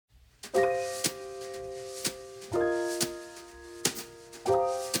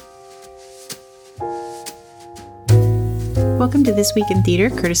Welcome to This Week in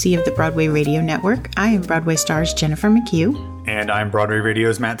Theater, courtesy of the Broadway Radio Network. I am Broadway Stars Jennifer McHugh. And I'm Broadway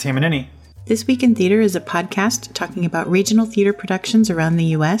Radio's Matt Tamanini. This Week in Theater is a podcast talking about regional theater productions around the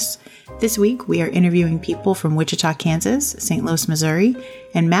U.S. This week, we are interviewing people from Wichita, Kansas, St. Louis, Missouri,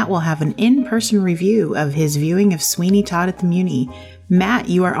 and Matt will have an in-person review of his viewing of Sweeney, Todd at the Muny. Matt,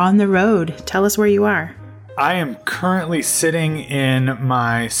 you are on the road. Tell us where you are. I am currently sitting in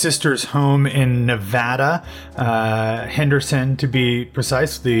my sister's home in Nevada, Henderson to be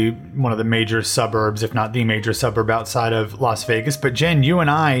precise, one of the major suburbs, if not the major suburb outside of Las Vegas. But Jen, you and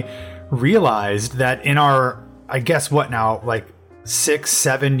I realized that in our, I guess what now, like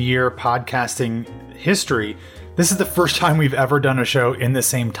 6-7 year podcasting history, this is the first time we've ever done a show in the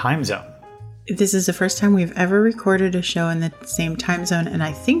same time zone. This is the first time we've ever recorded a show in the same time zone, and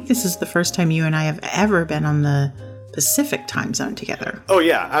I think this is the first time you and I have ever been on the Pacific time zone together. Oh,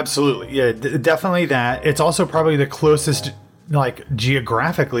 yeah, absolutely. Yeah, definitely that. It's also probably the closest, like,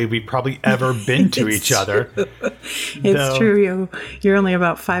 geographically we've probably ever been to each other. It's true. You're only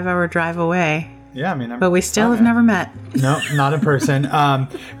about 5-hour drive away. Yeah, I mean... but we still have never met. No, not in person.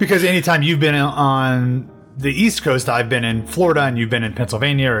 Because anytime you've been on the East Coast, I've been in Florida and you've been in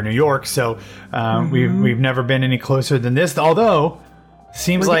Pennsylvania or New York. So we've never been any closer than this. Although,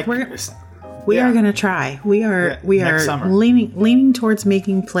 seems we are going to try. We are leaning towards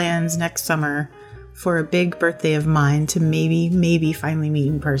making plans next summer for a big birthday of mine to maybe finally meet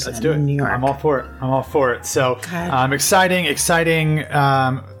in person. Let's do it. In New York. I'm all for it. So exciting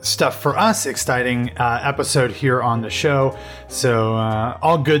stuff for us. Exciting episode here on the show. So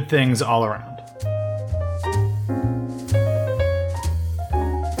all good things all around.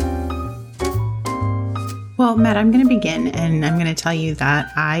 Well, Matt, I'm going to begin, and I'm going to tell you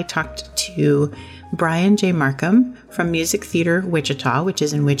that I talked to Brian J. Marcum from Music Theater Wichita, which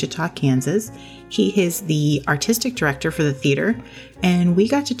is in Wichita, Kansas. He is the artistic director for the theater, and we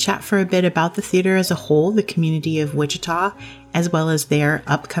got to chat for a bit about the theater as a whole, the community of Wichita, as well as their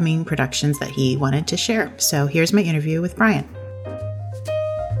upcoming productions that he wanted to share. So here's my interview with Brian.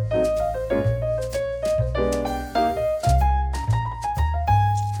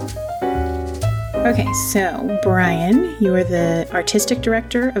 Okay, so Brian, you are the artistic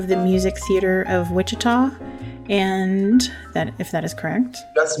director of the Music Theater of Wichita, and if that is correct.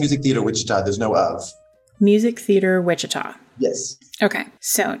 That's Music Theater Wichita, there's no of. Music Theater Wichita. Yes. Okay,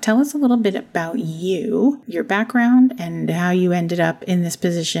 so tell us a little bit about you, your background, and how you ended up in this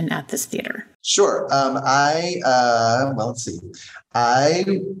position at this theater. Sure. Let's see.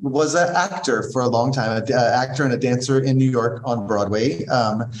 I was an actor for a long time, an actor and a dancer in New York on Broadway.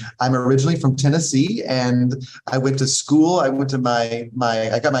 I'm originally from Tennessee, and I went to school. I went to I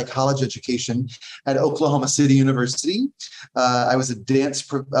got my college education at Oklahoma City University. I was a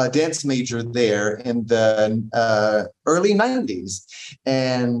dance major there in the early 90s.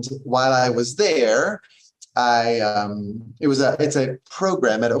 And while I was there, it's a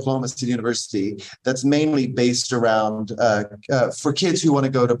program at Oklahoma City University that's mainly based around for kids who want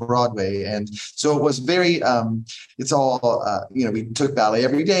to go to Broadway. And so it was very, it's all, we took ballet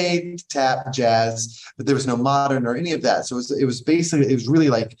every day, tap, jazz, but there was no modern or any of that. So it was really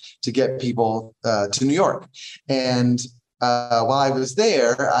like to get people to New York. And while I was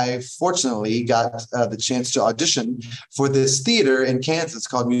there, I fortunately got the chance to audition for this theater in Kansas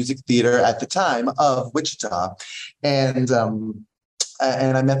called Music Theater at the time of Wichita. And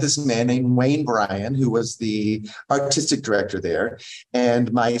I met this man named Wayne Bryan, who was the artistic director there.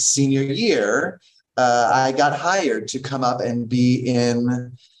 And my senior year, I got hired to come up and be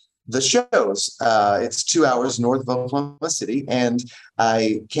in the shows. It's 2 hours north of Oklahoma City. And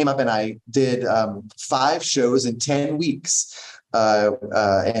I came up and I did 5 shows in 10 weeks.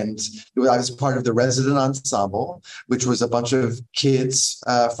 And I was part of the resident ensemble, which was a bunch of kids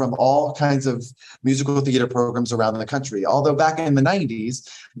from all kinds of musical theater programs around the country. Although back in the 90s,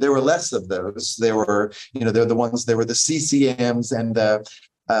 there were less of those. There were the CCMs and the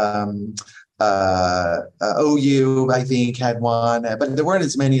OU, I think, had one, but there weren't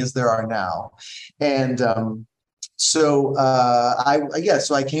as many as there are now. And so I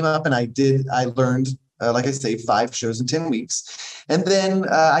came up and I learned, like I say, 5 shows in 10 weeks. And then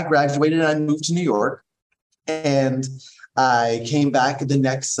I graduated and I moved to New York. And I came back the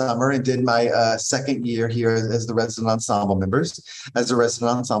next summer and did my second year here as a resident ensemble member.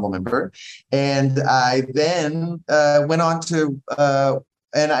 And I then went on to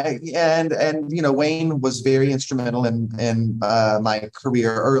Wayne was very instrumental in my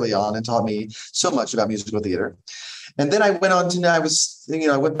career early on and taught me so much about musical theater. And then I went on to, I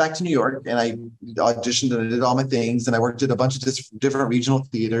went back to New York and I auditioned and I did all my things. And I worked at a bunch of different regional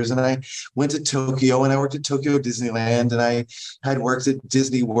theaters. And I went to Tokyo and I worked at Tokyo Disneyland. And I had worked at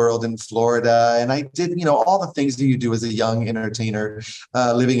Disney World in Florida. And I did, all the things that you do as a young entertainer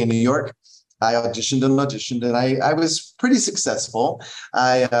living in New York. I auditioned and I was pretty successful.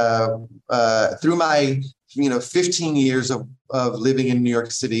 Through my 15 years of living in New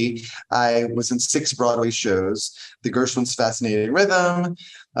York City, I was in 6 Broadway shows: The Gershwin's Fascinating Rhythm,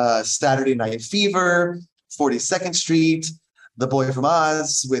 Saturday Night Fever, 42nd Street, The Boy from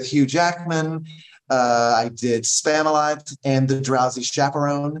Oz with Hugh Jackman. I did Spamalot and The Drowsy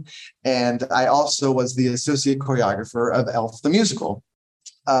Chaperone. And I also was the associate choreographer of Elf the Musical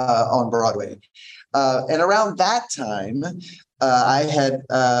on Broadway. And around that time, I had,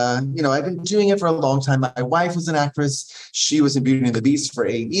 I'd been doing it for a long time. My wife was an actress. She was in Beauty and the Beast for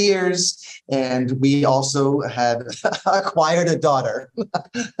 8 years. And we also had acquired a daughter.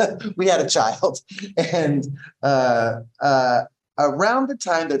 We had a child. And around the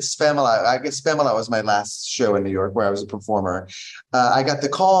time that Spamalot, I guess Spamalot was my last show in New York where I was a performer, I got the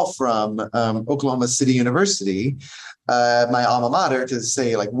call from Oklahoma City University, my alma mater, to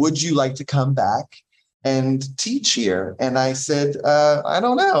say, like, would you like to come back and teach here? And I said, I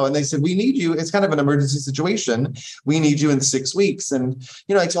don't know. And they said, we need you. It's kind of an emergency situation. We need you in 6 weeks. And,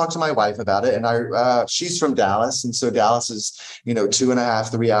 I talked to my wife about it, and she's from Dallas. And so Dallas is,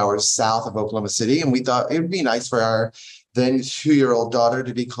 2.5, 3 hours south of Oklahoma City. And we thought it would be nice for our then 2-year-old daughter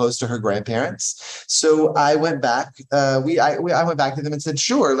to be close to her grandparents. So I went back. I went back to them and said,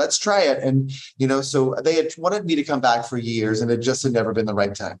 sure, let's try it. And, so they had wanted me to come back for years, and it just had never been the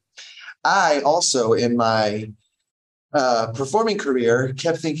right time. I also, in my performing career,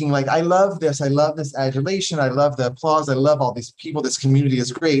 kept thinking, like, I love this adulation. I love the applause. I love all these people. This community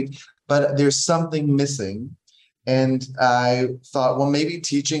is great, but there's something missing. And I thought, well, maybe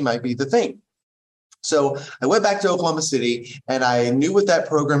teaching might be the thing. So I went back to Oklahoma City, and I knew what that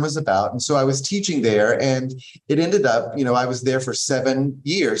program was about. And so I was teaching there, and it ended up, I was there for 7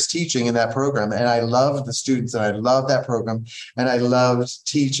 years teaching in that program. And I loved the students, and I loved that program, and I loved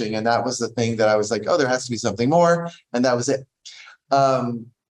teaching. And that was the thing that I was like, oh, there has to be something more. And that was it. And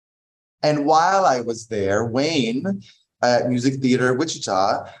while I was there, Wayne at Music Theater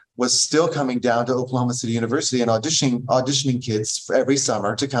Wichita was still coming down to Oklahoma City University and auditioning kids for every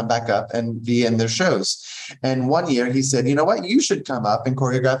summer to come back up and be in their shows. And one year he said, you know what, you should come up and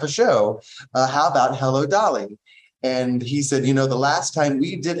choreograph a show. How about Hello, Dolly? And he said, the last time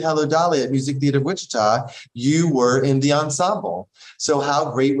we did Hello, Dolly at Music Theater Wichita, you were in the ensemble. So how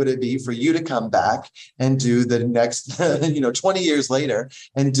great would it be for you to come back and do the next, 20 years later,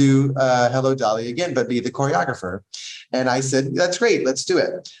 and do Hello, Dolly again, but be the choreographer? And I said, that's great, let's do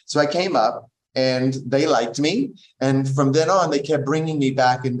it. So I came up, and they liked me. And from then on, they kept bringing me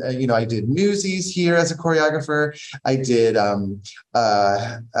back. And, I did Newsies here as a choreographer. I did Mamma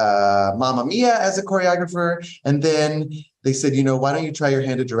Mia as a choreographer. And then they said, why don't you try your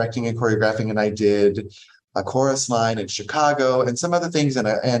hand at directing and choreographing? And I did a chorus line in Chicago and some other things.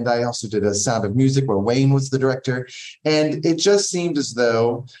 And I also did a Sound of Music where Wayne was the director. And it just seemed as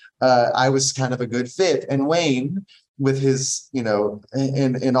though I was kind of a good fit. And Wayne, with his,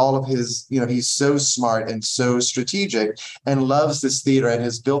 in all of his, he's so smart and so strategic and loves this theater and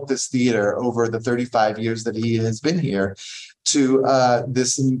has built this theater over the 35 years that he has been here to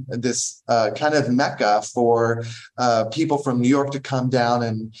this kind of mecca for people from New York to come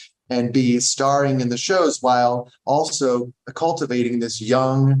down and be starring in the shows, while also cultivating this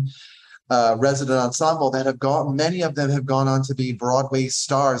young resident ensemble that many of them have gone on to be Broadway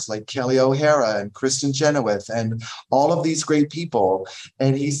stars like Kelly O'Hara and Kristen Chenoweth and all of these great people.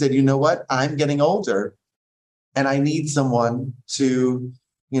 And he said, you know what, I'm getting older and I need someone to,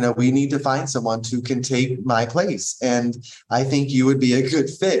 we need to find someone who can take my place. And I think you would be a good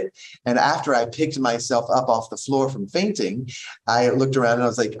fit. And after I picked myself up off the floor from fainting, I looked around and I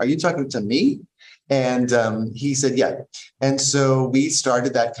was like, are you talking to me? And he said, yeah. And so we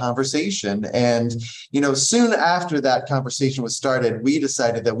started that conversation. And, soon after that conversation was started, we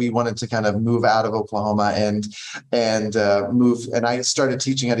decided that we wanted to kind of move out of Oklahoma and move. And I started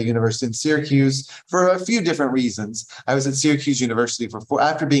teaching at a university in Syracuse for a few different reasons. I was at Syracuse University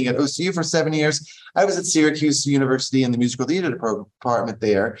after being at OCU for 7 years. I was at Syracuse University in the musical theater department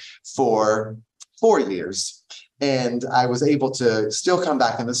there for 4 years. And I was able to still come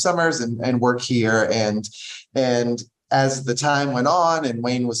back in the summers and work here. And as the time went on, and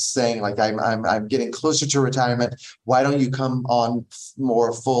Wayne was saying, like, I'm getting closer to retirement, why don't you come on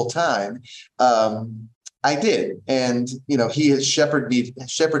more full time? I did, and he has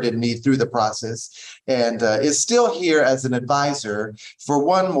shepherded me through the process, and is still here as an advisor for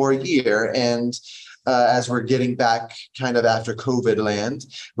one more year. And as we're getting back, kind of after COVID land,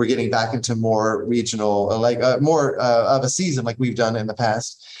 we're getting back into more regional, more of a season like we've done in the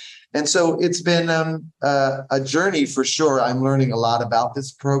past. And so it's been a journey for sure. I'm learning a lot about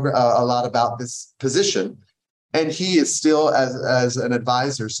this program, a lot about this position. And he is still as an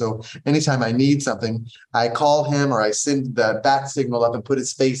advisor. So anytime I need something, I call him or I send the bat signal up and put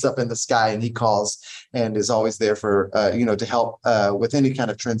his face up in the sky, and he calls and is always there for, to help with any kind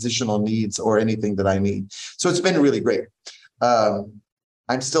of transitional needs or anything that I need. So it's been really great. I'm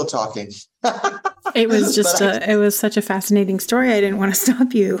still talking. It was just it was such a fascinating story. I didn't want to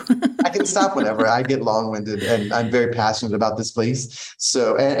stop you. I can stop whenever. I get long-winded, and I'm very passionate about this place.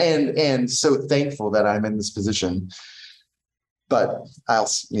 So and so thankful that I'm in this position. But I'll,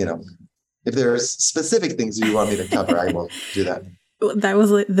 if there's specific things you want me to cover, I will do that. That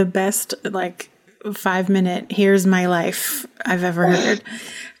was the best 5-minute here's my life I've ever heard.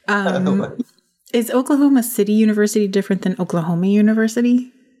 Is Oklahoma City University different than Oklahoma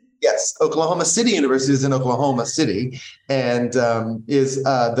University? Yes, Oklahoma City University is in Oklahoma City, and is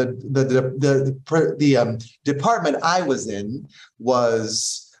the department I was in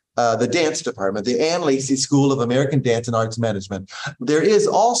was the dance department, the Ann Lacey School of American Dance and Arts Management. There is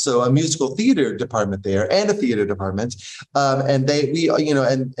also a musical theater department there and a theater department, and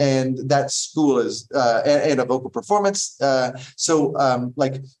that school is and a vocal performance. For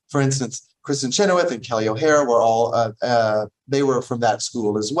instance, Kristen Chenoweth and Kelly O'Hara were all, they were from that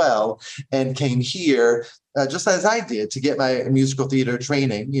school as well, and came here just as I did to get my musical theater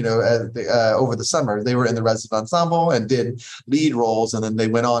training, over the summer. They were in the resident ensemble and did lead roles, and then they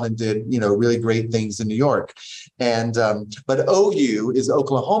went on and did, really great things in New York. And but OU is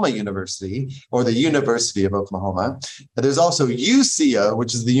Oklahoma University, or the University of Oklahoma. There's also UCO,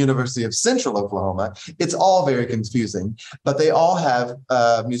 which is the University of Central Oklahoma. It's all very confusing, but they all have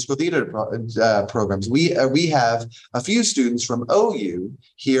musical theater programs. We have a few students from OU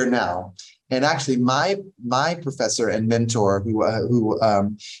here now. And actually, my professor and mentor, who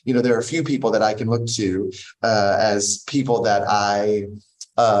there are a few people that I can look to as people that I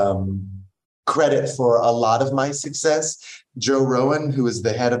credit for a lot of my success. Joe Rowan, who is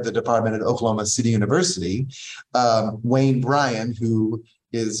the head of the department at Oklahoma City University, Wayne Bryan, who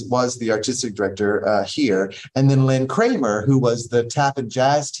was the artistic director here, and then Lynn Kramer, who was the tap and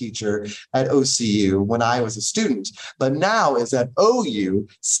jazz teacher at OCU when I was a student, but now is at OU,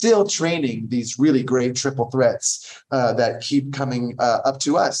 still training these really great triple threats that keep coming up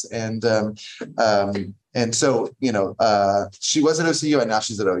to us. And so, she was at OCU and now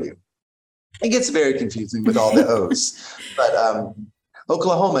she's at OU. It gets very confusing with all the O's, but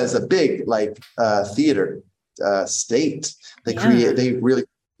Oklahoma is a big theater state. They really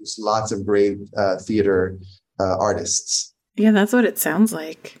produce lots of great theater artists. Yeah, that's what it sounds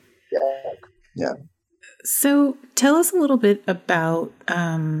like. Yeah. So tell us a little bit about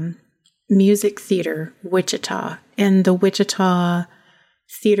Music Theater Wichita and the Wichita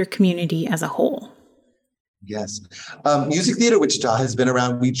theater community as a whole. Yes. Music Theater Wichita has been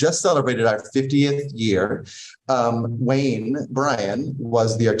around. We just celebrated our 50th year. Wayne Bryan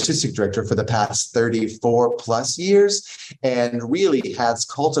was the artistic director for the past 34 plus years and really has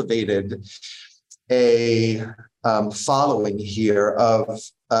cultivated a following here of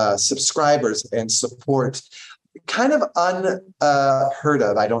subscribers and support, kind of unheard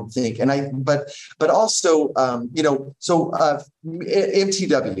of, I don't think. But also, MTW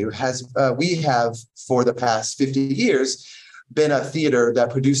we have for the past 50 years been a theater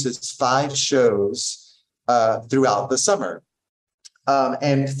that produces 5 shows throughout the summer.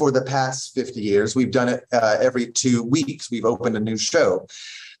 And for the past 50 years, we've done it every 2 weeks. We've opened a new show.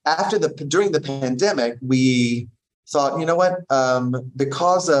 During the pandemic, we thought,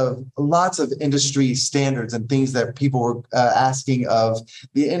 because of lots of industry standards and things that people were asking of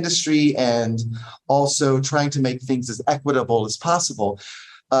the industry, and also trying to make things as equitable as possible,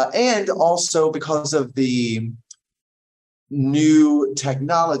 and also because of the new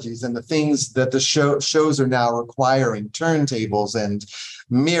technologies and the things that the shows are now requiring, turntables and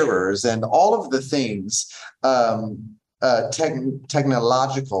mirrors and all of the things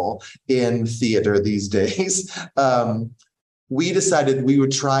technological in theater these days, we decided we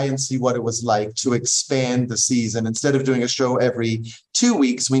would try and see what it was like to expand the season. Instead of doing a show every 2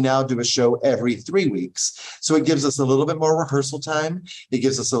 weeks, we now do a show every 3 weeks. So it gives us a little bit more rehearsal time. It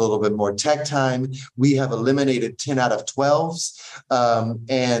gives us a little bit more tech time. We have eliminated 10 out of 12s,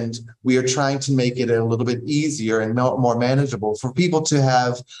 and we are trying to make it a little bit easier and more manageable for people to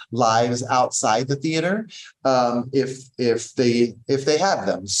have lives outside the theater, if they have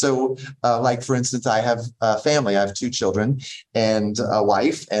them. So, like for instance, I have a family. I have 2 children and a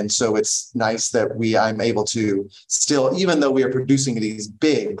wife, and so it's nice that I'm able to still, even though we are producing these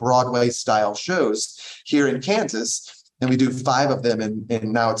big Broadway style shows here in Kansas, and we do 5 of them,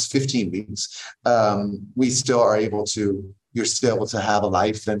 and now it's 15 weeks. We still are able to. You're still able to have a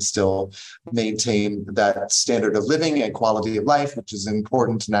life and still maintain that standard of living and quality of life, which is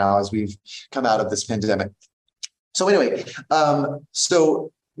important now as we've come out of this pandemic. So anyway,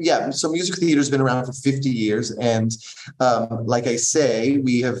 so music theater has been around for 50 years. And like I say,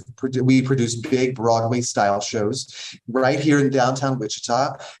 we produce big Broadway style shows right here in downtown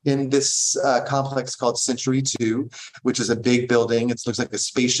Wichita in this complex called Century 2, which is a big building. It looks like a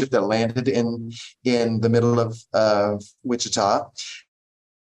spaceship that landed in the middle of Wichita.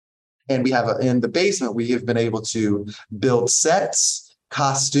 And we have in the basement, we have been able to build sets,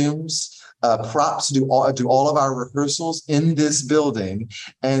 costumes, props, do all of our rehearsals in this building.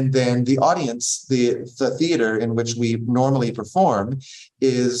 And then the audience, the theater in which we normally perform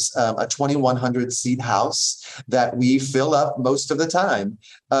is a 2,100 seat house that we fill up most of the time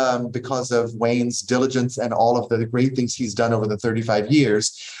because of Wayne's diligence and all of the great things he's done over the 35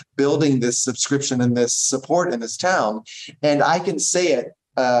 years, building this subscription and this support in this town. And I can say it,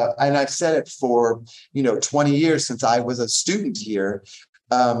 and I've said it for 20 years since I was a student here.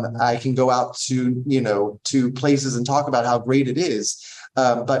 I can go out to places and talk about how great it is.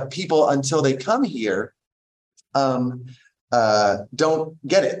 But people, until they come here, don't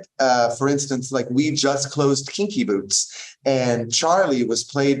get it. For instance, like we just closed Kinky Boots, and Charlie was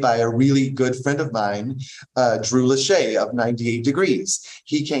played by a really good friend of mine, Drew Lachey of 98 Degrees.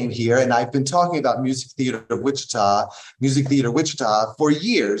 He came here, and I've been talking about Music Theater Wichita for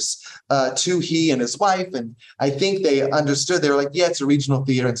years to he and his wife. And I think they understood. They were like, yeah, it's a regional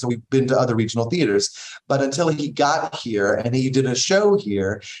theater. And so we've been to other regional theaters. But until he got here and he did a show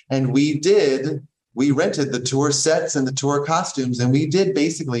here, and we rented the tour sets and the tour costumes, and we did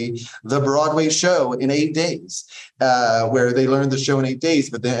basically the Broadway show in 8 days, where they learned the show in 8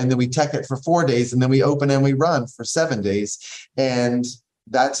 days, and then we tech it for 4 days, and then we open and we run for 7 days. And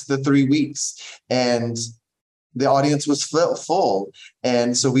that's the 3 weeks. And the audience was full.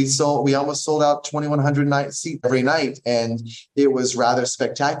 And so we almost sold out 2,100 seats every night. And it was rather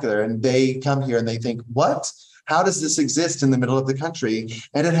spectacular. And they come here and they think, what? How does this exist in the middle of the country?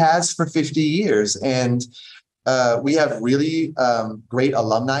 And it has for 50 years. And we have really great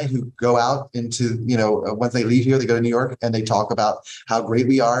alumni who go out into, once they leave here, they go to New York and they talk about how great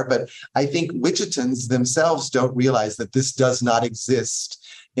we are. But I think Wichitans themselves don't realize that this does not exist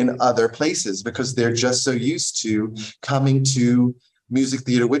in other places because they're just so used to coming to Music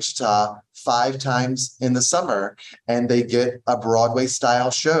Theater Wichita 5 times in the summer, and they get a Broadway style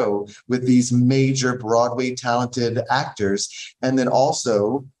show with these major Broadway talented actors, and then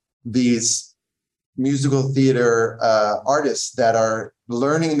also these musical theater artists that are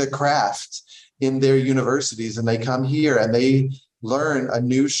learning the craft in their universities, and they come here and they learn a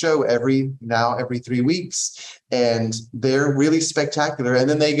new show every 3 weeks, and they're really spectacular. And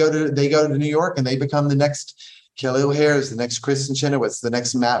then they go to New York and they become the next Kelly O'Hare's, the next Kristen Chenoweth's, the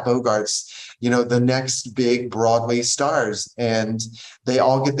next Matt Bogart's, the next big Broadway stars, and they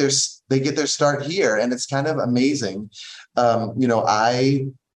all get their start here, and it's kind of amazing. I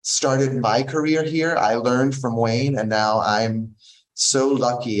started my career here. I learned from Wayne, and now I'm so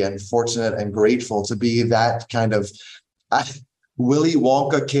lucky and fortunate and grateful to be that kind of Willy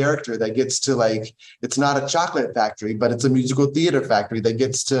Wonka character that gets to, like, it's not a chocolate factory, but it's a musical theater factory that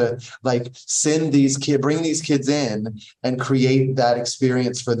gets to, like, bring these kids in and create that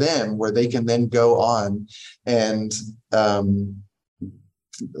experience for them where they can then go on and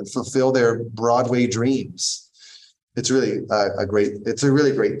fulfill their Broadway dreams. It's really a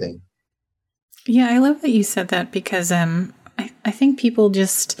really great thing. Yeah, I love that you said that because I think people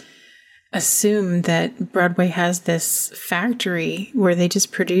just assume that Broadway has this factory where they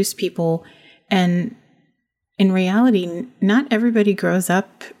just produce people. And in reality, not everybody grows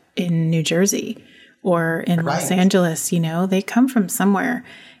up in New Jersey or in Los Angeles, they come from somewhere.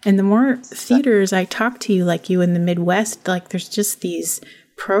 And the more theaters I talk to, like you in the Midwest, like there's just these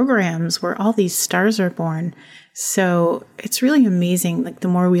programs where all these stars are born. So it's really amazing. Like the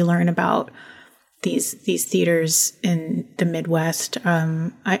more we learn about these theaters in the Midwest.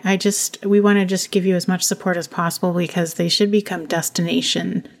 We want to just give you as much support as possible, because they should become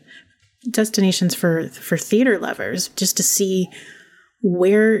destinations for theater lovers, just to see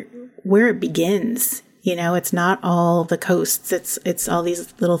where it begins. It's not all the coasts. It's all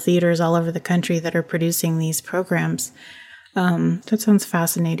these little theaters all over the country that are producing these programs. That sounds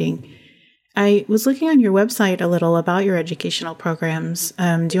fascinating. I was looking on your website a little about your educational programs.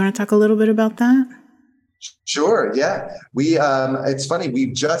 Do you want to talk a little bit about that? Sure. Yeah. It's funny. We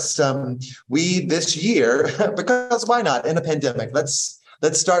just, this year, because why not, in a pandemic, let's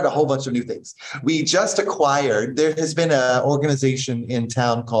start a whole bunch of new things. We just acquired, there has been an organization in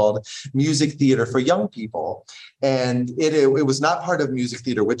town called Music Theater for Young People. And it was not part of Music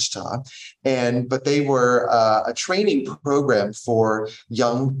Theater Wichita, but they were a training program for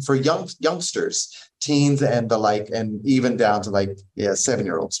youngsters, teens and the like, and even down to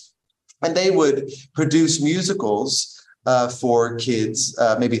 7-year-olds. And they would produce musicals for kids,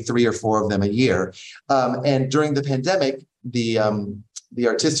 maybe 3 or 4 of them a year. And during the pandemic, the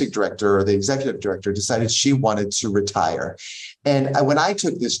artistic director or the executive director decided she wanted to retire. And when I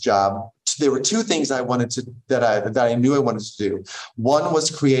took this job, there were 2 things I wanted to that I knew I wanted to do. One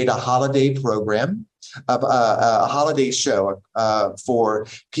was create a holiday program, a holiday show for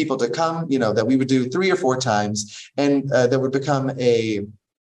people to come, that we would do 3 or 4 times, and that would become a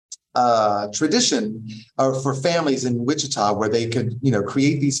tradition for families in Wichita, where they could,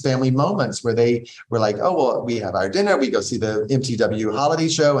 create these family moments where they were like, oh, well, we have our dinner, we go see the MTW holiday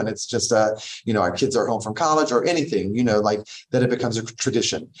show, and it's just, our kids are home from college or anything, like that it becomes a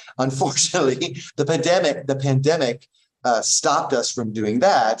tradition. Unfortunately, the pandemic stopped us from doing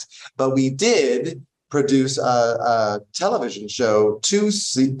that, but we did produce a television show two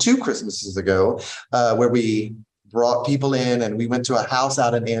Christmases ago, where we brought people in, and we went to a house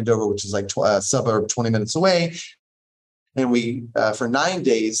out in Andover, which is like a suburb 20 minutes away. And we, for 9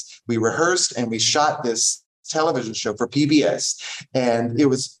 days, we rehearsed and we shot this television show for PBS. And it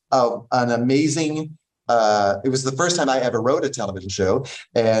was an amazing, it was the first time I ever wrote a television show.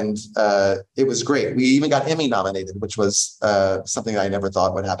 And it was great. We even got Emmy nominated, which was something I never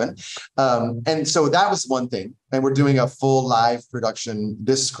thought would happen. And so that was one thing. And we're doing a full live production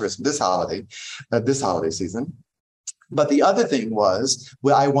this holiday season. But the other thing was,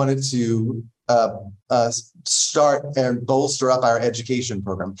 I wanted to start and bolster up our education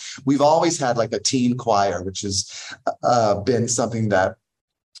program. We've always had like a teen choir, which has been something that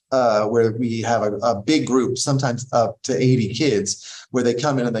where we have a big group, sometimes up to 80 kids, where they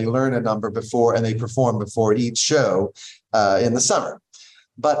come in and they learn a number before and they perform before each show in the summer.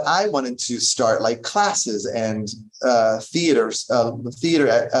 But I wanted to start like classes and theater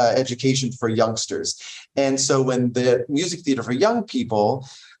education for youngsters. And so when the Music Theater for Young People,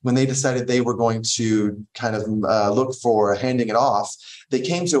 when they decided they were going to kind of look for handing it off, they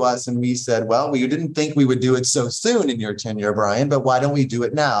came to us and we said, well, we didn't think we would do it so soon in your tenure, Brian, but why don't we do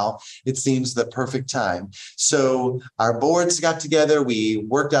it now? It seems the perfect time. So our boards got together, we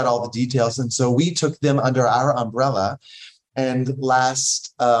worked out all the details, and so we took them under our umbrella. And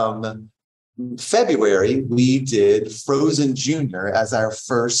last February, we did Frozen Junior as our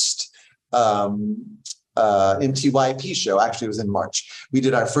first MTYP show. Actually, it was in March. We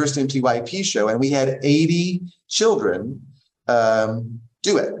did our first MTYP show, and we had 80 children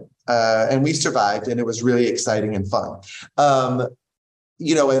do it. And we survived, and it was really exciting and fun. And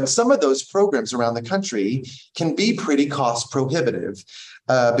some of those programs around the country can be pretty cost prohibitive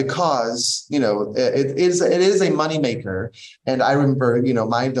because, it is a moneymaker. And I remember,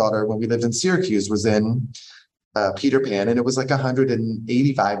 my daughter, when we lived in Syracuse, was in Peter Pan, and it was like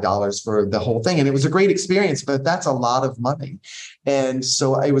 $185 for the whole thing. And it was a great experience, but that's a lot of money. And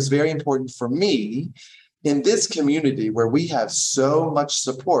so it was very important for me in this community where we have so much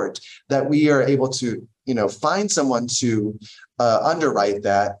support that we are able to, find someone to underwrite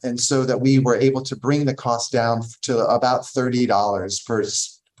that. And so that we were able to bring the cost down to about $30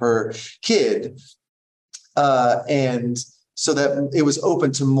 per kid. And so that it was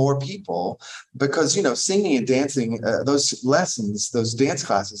open to more people, because, singing and dancing, those lessons, those dance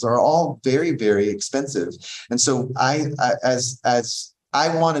classes are all very, very expensive. And so I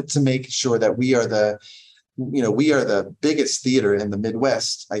wanted to make sure that we are the biggest theater in the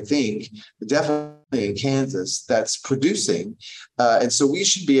Midwest, I think, definitely in Kansas, that's producing And so we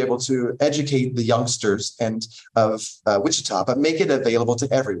should be able to educate the youngsters and of Wichita, but make it available to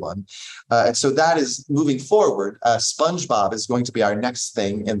everyone. And so that is moving forward. SpongeBob is going to be our next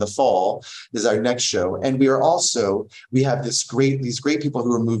thing in the fall, is our next show. And we have these great people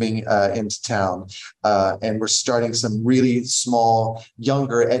who are moving into town. And we're starting some really small,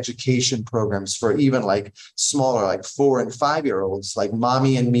 younger education programs for even like smaller, like 4 and 5 year olds, like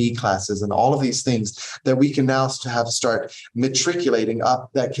Mommy and Me classes and all of these things that we can now start matriculating up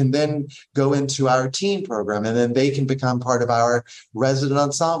that can then go into our teen program, and then they can become part of our resident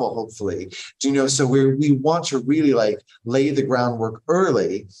ensemble, hopefully. So we want to really like lay the groundwork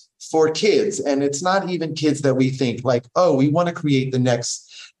early for kids. And it's not even kids that we think like, oh, we want to create the next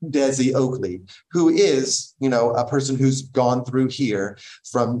Desi Oakley, who is, a person who's gone through here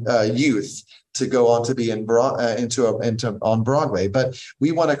from youth to go on to be on Broadway. But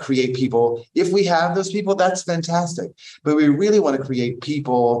we want to create people. If we have those people, that's fantastic. But we really want to create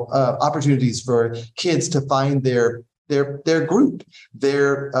people, opportunities for kids to find their group,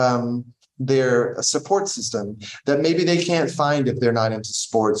 their support system that maybe they can't find if they're not into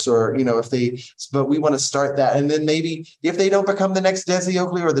sports, or but we want to start that. And then maybe if they don't become the next Desi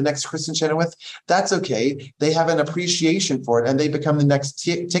Oakley or the next Kristen Chenoweth, that's okay. They have an appreciation for it, and they become the next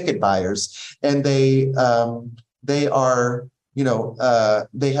ticket buyers, and they are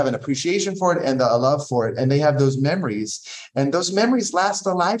they have an appreciation for it and a love for it, and they have those memories, and those memories last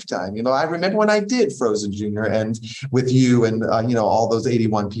a lifetime. I remember when I did Frozen Junior and with you and all those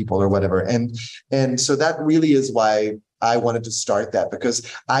 81 people or whatever, and so that really is why I wanted to start that, because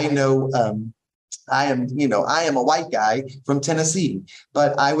I know I am a white guy from Tennessee,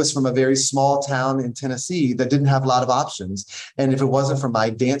 but I was from a very small town in Tennessee that didn't have a lot of options. And if it wasn't for my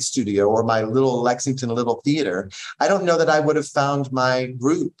dance studio or my little Lexington Little Theater, I don't know that I would have found my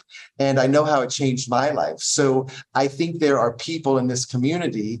group. And I know how it changed my life. So I think there are people in this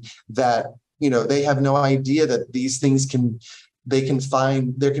community that, they have no idea that these things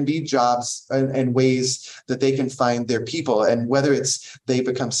there can be jobs and ways that they can find their people. And whether it's they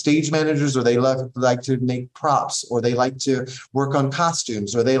become stage managers, or they like to make props, or they like to work on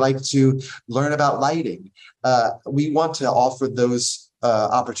costumes, or they like to learn about lighting. We want to offer those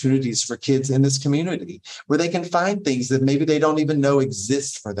opportunities for kids in this community where they can find things that maybe they don't even know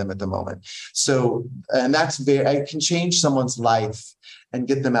exist for them at the moment. So, and it can change someone's life and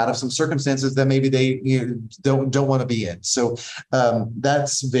get them out of some circumstances that maybe they don't want to be in. So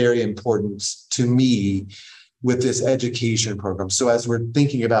that's very important to me with this education program. So as we're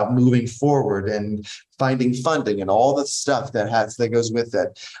thinking about moving forward and finding funding and all the stuff that goes with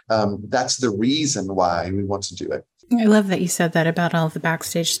it, that's the reason why we want to do it. I love that you said that about all of the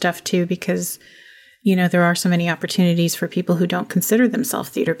backstage stuff too, because there are so many opportunities for people who don't consider themselves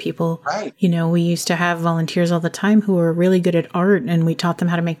theater people. Right. We used to have volunteers all the time who were really good at art, and we taught them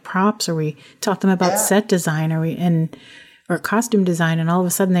how to make props, or we taught them about set design, or costume design, and all of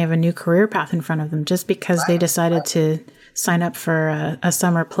a sudden they have a new career path in front of them just because they decided to sign up for a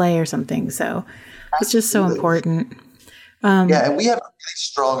summer play or something. So it's just so important. And we have a really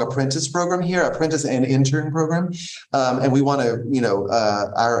strong apprentice program here, apprentice and intern program. And we want to,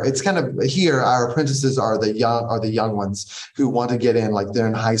 it's kind of here, our apprentices are the young ones who want to get in, like they're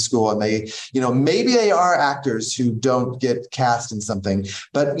in high school, and they, maybe they are actors who don't get cast in something,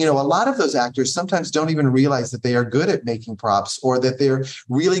 but, a lot of those actors sometimes don't even realize that they are good at making props, or that they're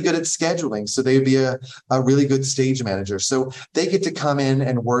really good at scheduling. So they'd be a really good stage manager. So they get to come in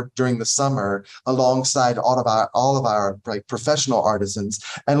and work during the summer alongside all of our like professional artisans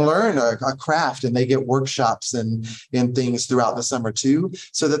and learn a craft, and they get workshops and things throughout the summer too,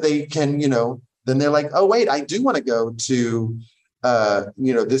 so that they can, then they're like, oh wait, I do want to go to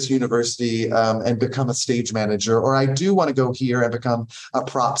this university and become a stage manager, or I do want to go here and become a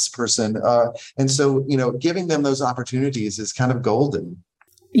props person. And so, giving them those opportunities is kind of golden.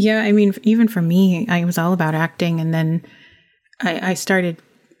 Yeah. I mean, even for me, I was all about acting, and then I started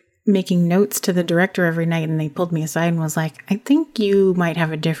making notes to the director every night, and they pulled me aside and was like, I think you might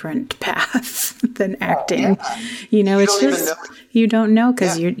have a different path than acting. It's just, you don't know,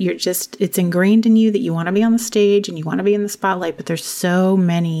 because you're just, it's ingrained in you that you want to be on the stage and you want to be in the spotlight, but there's so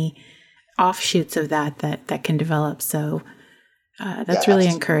many offshoots of that can develop. So that's really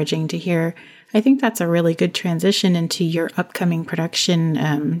encouraging to hear. I think that's a really good transition into your upcoming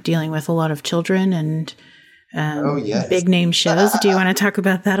production, dealing with a lot of children and big name shows. Do you want to talk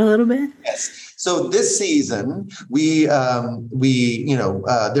about that a little bit? Yes. So this season, there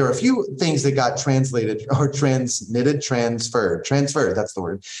are a few things that got translated or transferred. That's the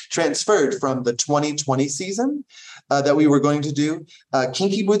word. Transferred from the 2020 season. that we were going to do.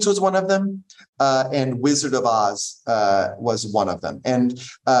 Kinky Boots was one of them, and Wizard of Oz was one of them. And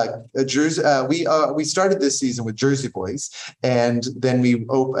we started this season with Jersey Boys, and then we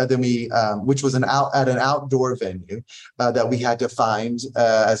which was at an outdoor venue that we had to find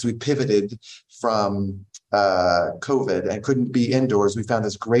as we pivoted from COVID and couldn't be indoors. We found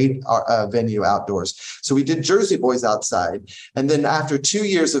this great venue outdoors. So we did Jersey Boys outside. And then after 2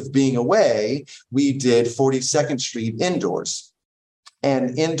 years of being away, we did 42nd Street indoors.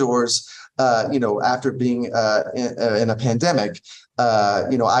 And indoors, after being in a pandemic,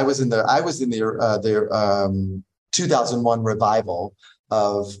 I was in the 2001 revival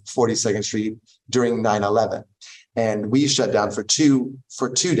of 42nd Street during 9/11. And we shut down for two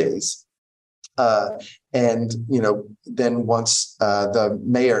days. Then once the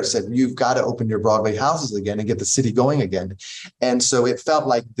mayor said, you've got to open your Broadway houses again and get the city going again. And so it felt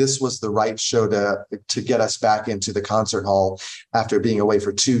like this was the right show to get us back into the concert hall after being away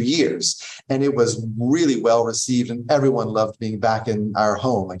for 2 years. And it was really well received, and everyone loved being back in our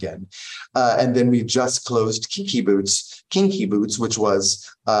home again. And then we just closed Kinky Boots, which was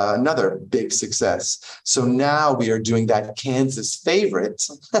another big success. So now we are doing that Kansas favorite,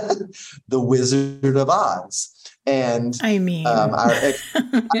 The Wizard of Oz. And I mean, I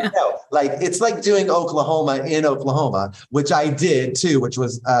know, like, it's like doing Oklahoma in Oklahoma, which I did too, which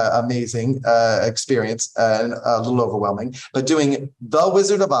was amazing experience and a little overwhelming. But doing The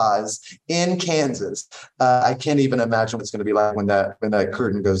Wizard of Oz in Kansas, I can't even imagine what it's going to be like when that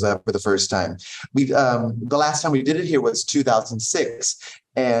curtain goes up for the first time. The last time we did it here was 2006.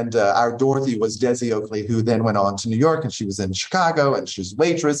 And our Dorothy was Desi Oakley, who then went on to New York, and she was in Chicago, and she's a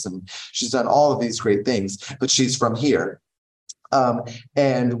waitress, and she's done all of these great things, but she's from here.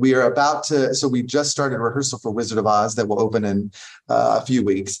 And we are so we just started rehearsal for Wizard of Oz that will open in a few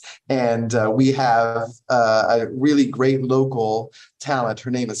weeks. And we have a really great local talent.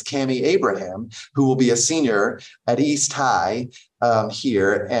 Her name is Cammie Abraham, who will be a senior at East High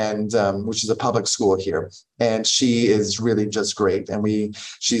here, and which is a public school here. And she is really just great. And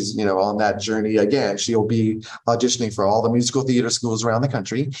she's, on that journey again. She'll be auditioning for all the musical theater schools around the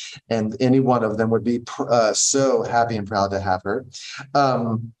country, and any one of them would be so happy and proud to have her.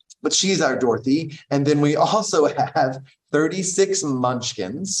 But she's our Dorothy. And then we also have 36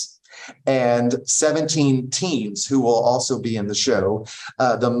 Munchkins and 17 teens who will also be in the show.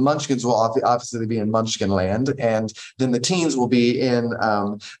 The Munchkins will obviously be in Munchkinland, and then the teens will be in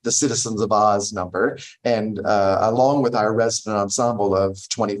the Citizens of Oz number, and along with our resident ensemble of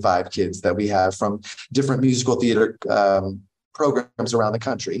 25 kids that we have from different musical theater programs around the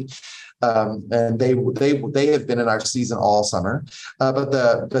country. And they have been in our season all summer, but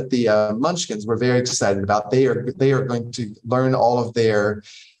the Munchkins we're very excited about. They are going to learn all of their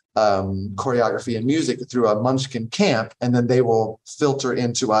choreography and music through a Munchkin camp, and then they will filter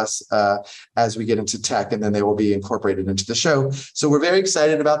into us as we get into tech, and then they will be incorporated into the show. So we're very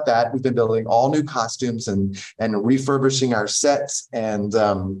excited about that. We've been building all new costumes and refurbishing our sets, and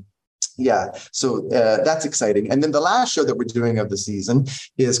so that's exciting. And then the last show that we're doing of the season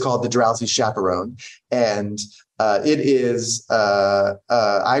is called The Drowsy Chaperone, and it is,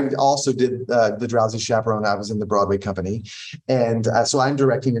 I also did The Drowsy Chaperone. I was in the Broadway company. And so I'm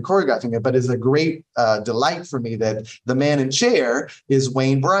directing and choreographing it, but it's a great delight for me that the man in chair is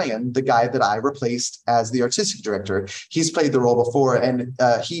Wayne Bryan, the guy that I replaced as the artistic director. He's played the role before, and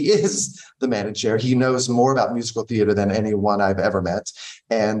he is the man in chair. He knows more about musical theater than anyone I've ever met.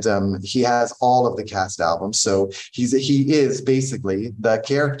 And he has all of the cast albums. So he is basically the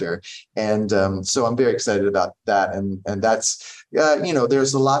character. And so I'm very excited about that. And that's,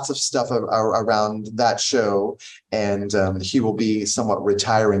 there's lots of stuff around that show. And he will be somewhat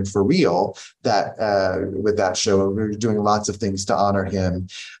retiring for real with that show. We're doing lots of things to honor him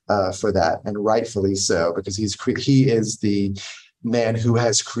for that. And rightfully so, because he is the man who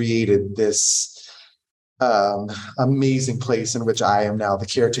has created this amazing place in which I am now the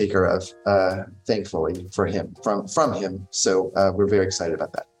caretaker of, thankfully for him, from him. So we're very excited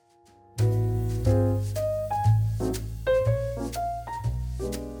about that.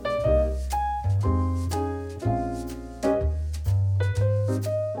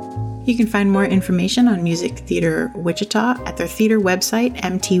 You can find more information on Music Theater Wichita at their theater website,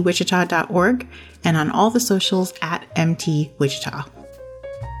 mtwichita.org, and on all the socials at mtwichita.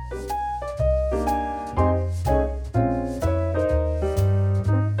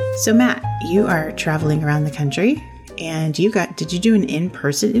 So Matt, you are traveling around the country, and did you do an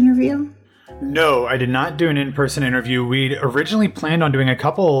in-person interview? No, I did not do an in-person interview. We'd originally planned on doing a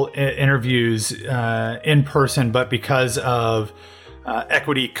couple interviews in person, but because of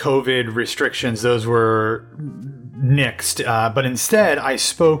equity COVID restrictions, those were nixed, but instead I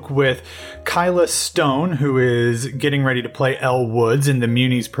spoke with Kyla Stone, who is getting ready to play Elle Woods in the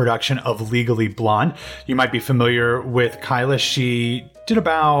Muny's production of Legally Blonde. You might be familiar with Kyla. She did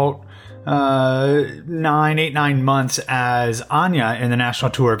about 9 months as Anya in the national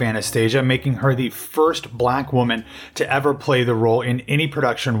tour of Anastasia, making her the first Black woman to ever play the role in any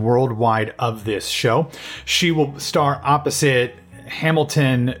production worldwide of this show. She will star opposite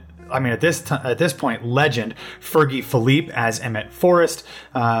Hamilton, at this point, legend Fergie Philippe as Emmett Forrest,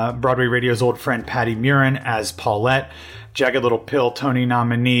 Broadway Radio's old friend Patty Murin as Paulette, Jagged Little Pill Tony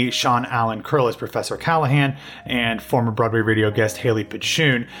nominee Sean Allen Curl as Professor Callahan, and former Broadway Radio guest Haley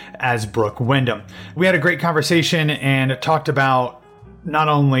Pitchoon as Brooke Wyndham. We had a great conversation and talked about not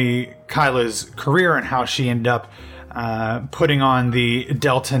only Kyla's career and how she ended up putting on the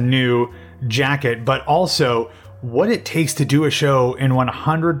Delta Nu jacket, but also what it takes to do a show in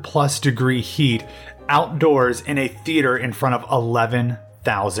 100 plus degree heat outdoors in a theater in front of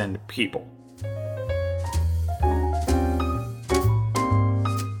 11,000 people.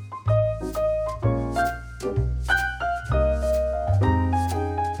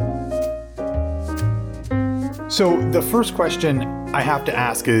 So the first question I have to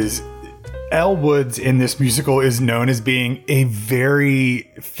ask is, Elle Woods in this musical is known as being a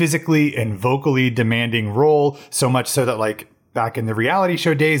very physically and vocally demanding role, so much so that like back in the reality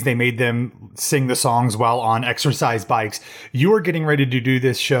show days, they made them sing the songs while on exercise bikes. You are getting ready to do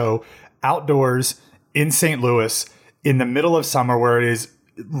this show outdoors in St. Louis in the middle of summer where it is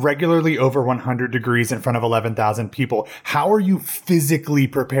regularly over 100 degrees in front of 11,000 people. How are you physically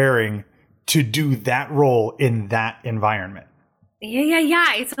preparing to do that role in that environment?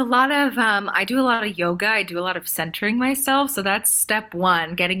 Yeah. It's a lot of, I do a lot of yoga. I do a lot of centering myself. So that's step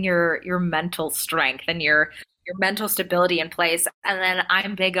one, getting your mental strength and your mental stability in place. And then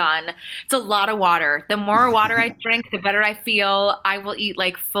I'm big on, it's a lot of water. The more water I drink, the better I feel. I will eat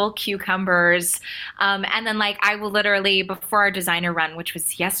like full cucumbers. And then like I will literally, before our designer run, which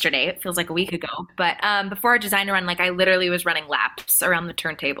was yesterday, it feels like a week ago, but before our designer run, like I literally was running laps around the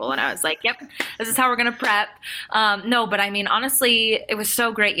turntable and I was like, yep, this is how we're going to prep. No, but I mean, honestly, it was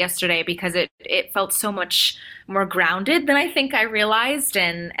so great yesterday because it felt so much more grounded than I think I realized.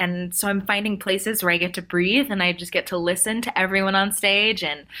 And so I'm finding places where I get to breathe and I just get to listen to everyone on stage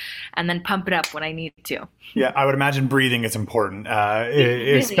and then pump it up when I need to. Yeah, I would imagine breathing is important,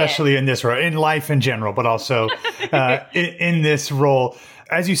 especially in this role, in life in general, but also in this role.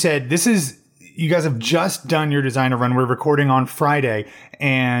 As you said, you guys have just done your designer run. We're recording on Friday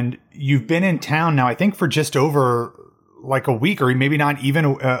and you've been in town now, I think for just over like a week or maybe not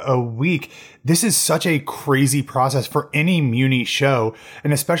even a week. This is such a crazy process for any Muny show,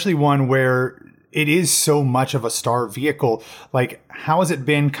 and especially one where it is so much of a star vehicle. Like, how has it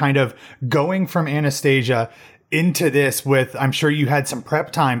been kind of going from Anastasia into this with, I'm sure you had some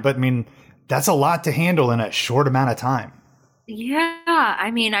prep time, but I mean, that's a lot to handle in a short amount of time. Yeah,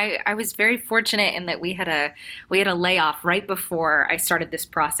 I mean, I was very fortunate in that we had a layoff right before I started this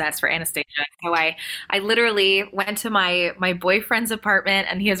process for Anastasia. So I literally went to my boyfriend's apartment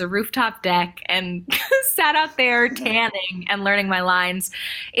and he has a rooftop deck and sat out there tanning and learning my lines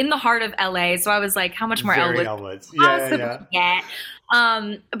in the heart of LA. So I was like, how much more Elle Woods possibly get?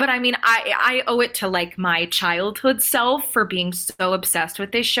 But I mean, I owe it to like my childhood self for being so obsessed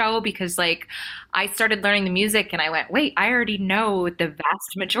with this show because like I started learning the music and I went, wait, I already know the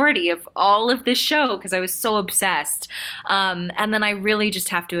vast majority of all of this show because I was so obsessed. And then I really just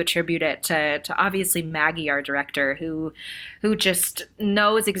have to attribute it to obviously Maggie, our director, who just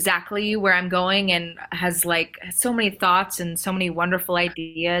knows exactly where I'm going and has like so many thoughts and so many wonderful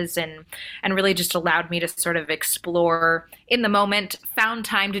ideas and really just allowed me to sort of explore in the moment, found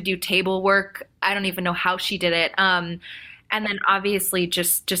time to do table work. I don't even know how she did it. And then obviously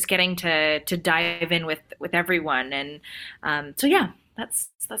just getting to dive in with everyone. And so, yeah,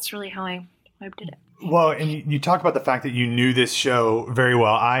 that's really how I did it. Well, and you talk about the fact that you knew this show very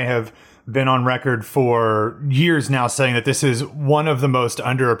well. I have been on record for years now saying that this is one of the most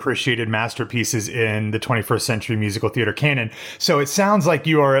underappreciated masterpieces in the 21st century musical theater canon. So it sounds like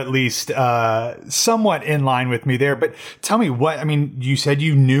you are at least somewhat in line with me there. But tell me you said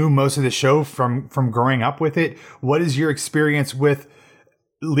you knew most of the show from growing up with it. What is your experience with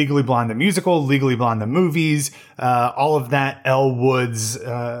Legally Blonde the musical, Legally Blonde the movies, all of that Elle Woods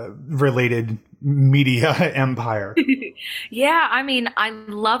related media empire? Yeah, I mean, I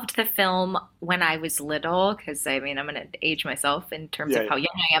loved the film when I was little because I mean, I'm going to age myself in terms of how young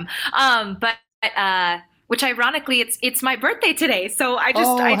I am. But which ironically it's my birthday today. So I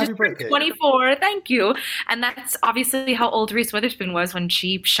just turned birthday. 24. Thank you. And that's obviously how old Reese Witherspoon was when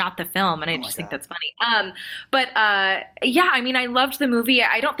she shot the film. And I just think that's funny. Yeah, I mean, I loved the movie.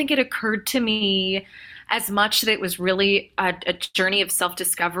 I don't think it occurred to me as much that it was really a journey of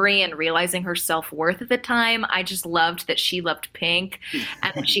self-discovery and realizing her self-worth at the time. I just loved that she loved pink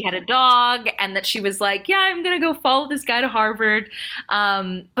and that she had a dog and that she was like, yeah, I'm going to go follow this guy to Harvard.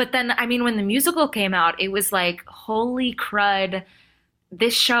 But then, I mean, when the musical came out, it was like, holy crud,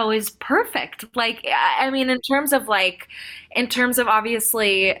 this show is perfect. Like, I mean, in terms of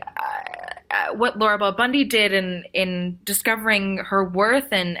obviously what Laura Bell Bundy did in discovering her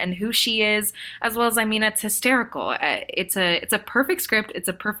worth and who she is, as well as, I mean, it's hysterical. It's a perfect script. It's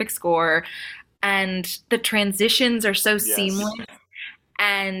a perfect score. And the transitions are so seamless.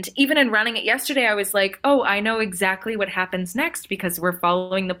 And even in running it yesterday, I was like, oh, I know exactly what happens next because we're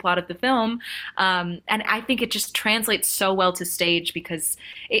following the plot of the film. And I think it just translates so well to stage because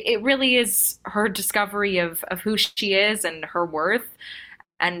it really is her discovery of who she is and her worth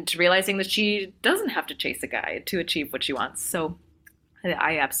and realizing that she doesn't have to chase a guy to achieve what she wants. So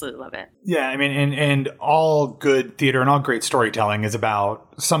I absolutely love it. Yeah, I mean, and all good theater and all great storytelling is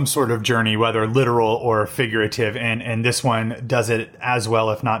about some sort of journey, whether literal or figurative. And this one does it as well,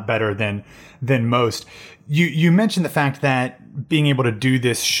 if not better than most. You mentioned the fact that being able to do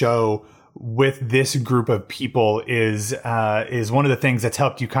this show with this group of people is one of the things that's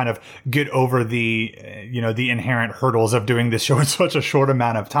helped you kind of get over the inherent hurdles of doing this show in such a short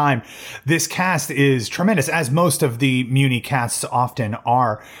amount of time. This cast is tremendous, as most of the Muny casts often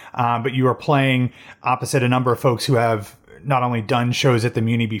are. But you are playing opposite a number of folks who have not only done shows at the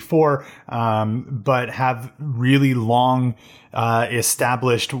Muny before, but have really long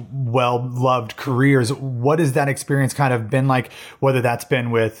established, well-loved careers. What has that experience kind of been like, whether that's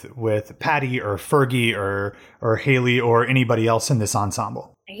been with Patty or Fergie or Haley or anybody else in this ensemble?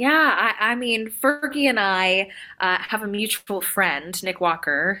 Yeah, I mean, Fergie and I have a mutual friend, Nick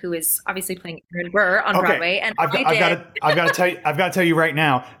Walker, who is obviously playing Aaron Burr on Broadway. And I've got to tell you right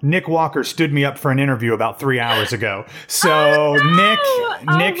now, Nick Walker stood me up for an interview about 3 hours ago. So Nick,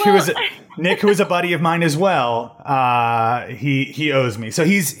 who is a buddy of mine as well, he owes me. So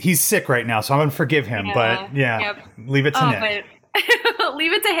he's sick right now, so I'm gonna forgive him. Leave it to Nick. But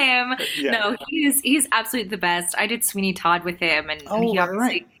leave it to him. Yeah. No, he's absolutely the best. I did Sweeney Todd with him, and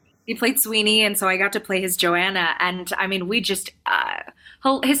he played Sweeney, and so I got to play his Joanna. And I mean, we just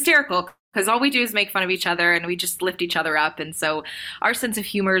hysterical. Because all we do is make fun of each other and we just lift each other up. And so our sense of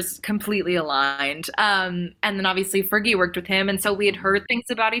humor is completely aligned. And then obviously Fergie worked with him. And so we had heard things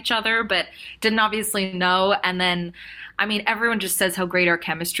about each other, but didn't obviously know. And then, I mean, everyone just says how great our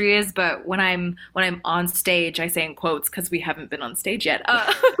chemistry is. But when I'm on stage, I say in quotes because we haven't been on stage yet.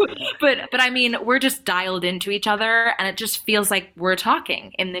 But I mean, we're just dialed into each other and it just feels like we're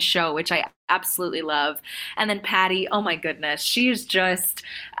talking in this show, which I absolutely love. And then Patty, oh my goodness, she's just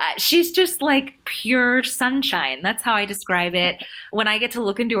like pure sunshine. That's how I describe it. When I get to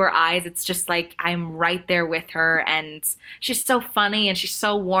look into her eyes, it's just like I'm right there with her, and she's so funny and she's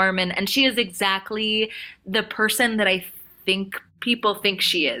so warm, and she is exactly the person that I think people think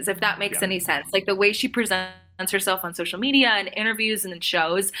she is, if that makes any sense. Like the way she presents herself on social media and interviews and in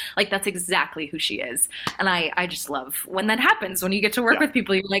shows, like that's exactly who she is. And I just love when that happens, when you get to work with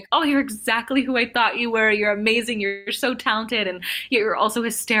people, you're like, oh, you're exactly who I thought you were. You're amazing. You're so talented. And you're also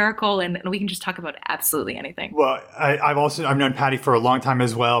hysterical. And we can just talk about absolutely anything. Well, I've known Patty for a long time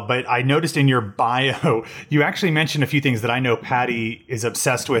as well, but I noticed in your bio, you actually mentioned a few things that I know Patty is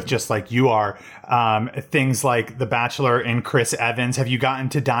obsessed with, just like you are. Things like The Bachelor and Chris Evans. Have you gotten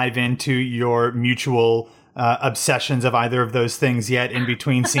to dive into your mutual obsessions of either of those things yet in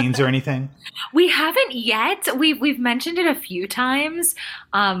between scenes or anything? We haven't yet. We've mentioned it a few times,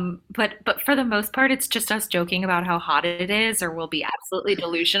 but for the most part, it's just us joking about how hot it is, or we'll be absolutely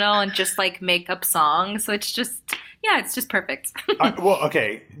delusional and just like make up songs. So it's just perfect. Well,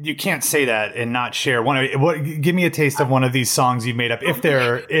 okay, you can't say that and not share one of. Give me a taste of one of these songs you made up,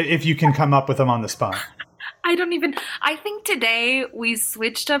 if you can come up with them on the spot. I think today we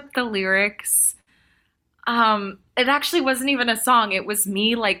switched up the lyrics. It actually wasn't even a song. It was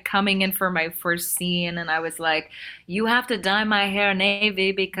me like coming in for my first scene, and I was like, "You have to dye my hair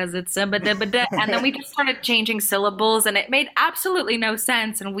navy because it's a ba-da-ba-da." And then we just started changing syllables, and it made absolutely no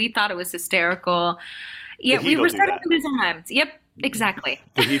sense, and we thought it was hysterical. Yeah, we were starting to lose our minds. Yep, exactly.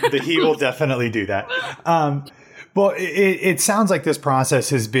 The he will definitely do that. Well, it sounds like this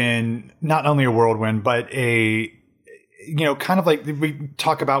process has been not only a whirlwind, but kind of like we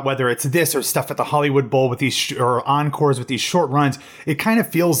talk about whether it's this or stuff at the Hollywood Bowl with these or encores with these short runs, it kind of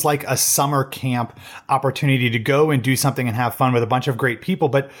feels like a summer camp opportunity to go and do something and have fun with a bunch of great people.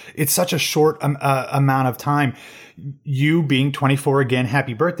 But it's such a short amount of time. You being 24 again,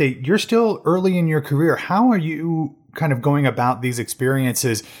 happy birthday. You're still early in your career. How are you kind of going about these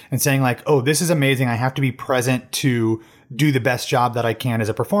experiences and saying like, oh, this is amazing. I have to be present to do the best job that I can as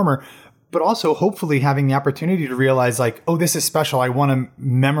a performer, but also hopefully having the opportunity to realize like, oh, this is special. I want to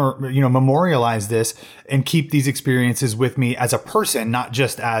memorialize this and keep these experiences with me as a person, not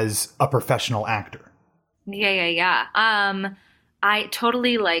just as a professional actor. Yeah. I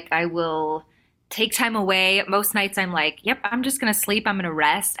totally I will take time away. Most nights I'm like, yep, I'm just going to sleep. I'm going to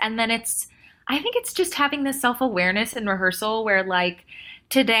rest. And then I think it's just having this self-awareness in rehearsal where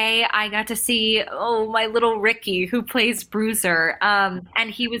today I got to see, my little Ricky who plays Bruiser. And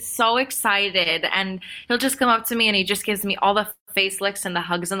he was so excited, and he'll just come up to me and he just gives me all the face licks and the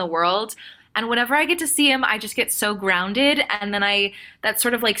hugs in the world. And whenever I get to see him, I just get so grounded. And then that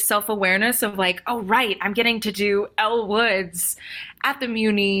sort of self-awareness of oh, right, I'm getting to do Elle Woods at the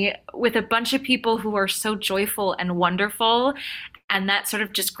Muny with a bunch of people who are so joyful and wonderful. And that sort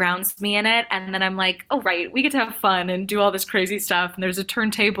of just grounds me in it. And then I'm like, oh, right, we get to have fun and do all this crazy stuff. And there's a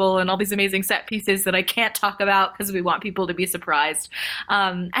turntable and all these amazing set pieces that I can't talk about because we want people to be surprised.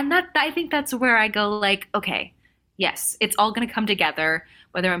 And I think that's where I go okay, yes, it's all going to come together,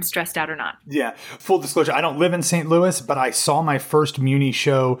 whether I'm stressed out or not. Yeah. Full disclosure, I don't live in St. Louis, but I saw my first Muny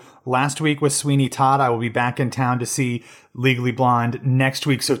show last week with Sweeney Todd. I will be back in town to see Legally Blonde next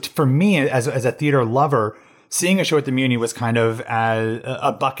week. So for me, as a theater lover, seeing a show at the Muny was kind of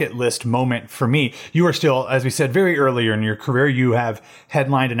a bucket list moment for me. You are still, as we said, very earlier in your career. You have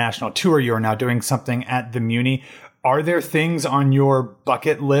headlined a national tour. You are now doing something at the Muny. Are there things on your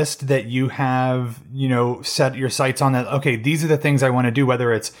bucket list that you have, set your sights on that, okay, these are the things I want to do,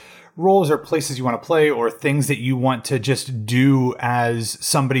 whether it's roles or places you want to play or things that you want to just do as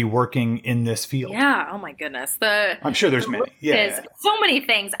somebody working in this field? Yeah. Oh my goodness. I'm sure there's many. Yeah. So many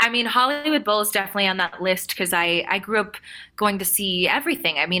things. I mean, Hollywood Bowl is definitely on that list because I grew up going to see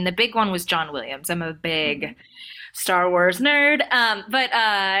everything. I mean, the big one was John Williams. I'm a big Star Wars nerd.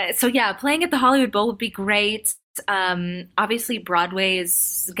 So yeah, playing at the Hollywood Bowl would be great. Obviously Broadway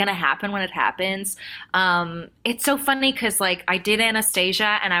is gonna happen when it happens. It's so funny because I did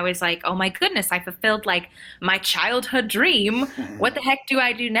Anastasia and I was like, oh my goodness, I fulfilled my childhood dream. What the heck do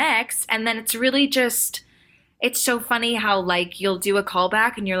I do next? And then it's really just, it's so funny how you'll do a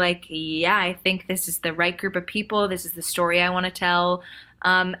callback and you're like, yeah, I think this is the right group of people. This is the story I want to tell.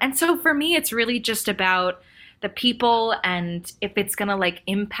 And so for me, it's really just about the people, and if it's going to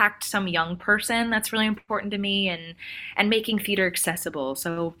impact some young person, that's really important to me, and making theater accessible.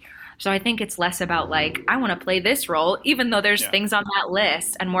 So I think it's less about I want to play this role, even though there's things on that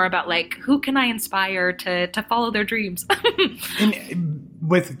list, and more about who can I inspire to follow their dreams. And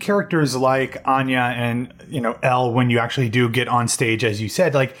with characters like Anya and, Elle, when you actually do get on stage, as you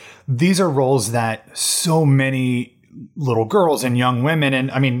said, these are roles that so many little girls and young women, and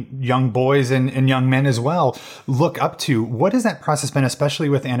I mean, young boys and young men as well, look up to. What has that process been, especially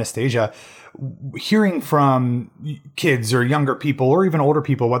with Anastasia, hearing from kids or younger people or even older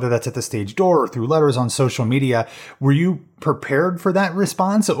people, whether that's at the stage door or through letters on social media? Were you prepared for that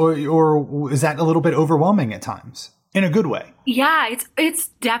response, or is that a little bit overwhelming at times? In a good way. Yeah, it's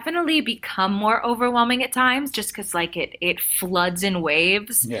definitely become more overwhelming at times just because it floods in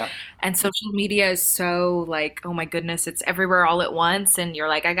waves. Yeah. And social media is so oh my goodness, it's everywhere all at once, and you're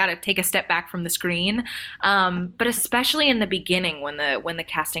I gotta take a step back from the screen. But especially in the beginning when the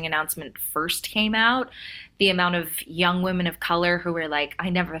casting announcement first came out, the amount of young women of color who were I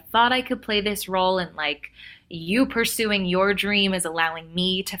never thought I could play this role, and you pursuing your dream is allowing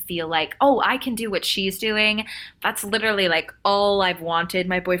me to feel oh, I can do what she's doing. That's literally all I've wanted.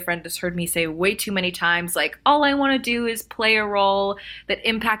 My boyfriend has heard me say way too many times, all I want to do is play a role that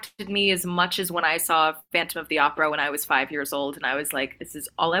impacted me as much as when I saw Phantom of the Opera when I was 5 years old, and I was this is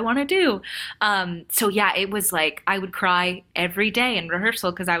all I want to do. So yeah, it was I would cry every day in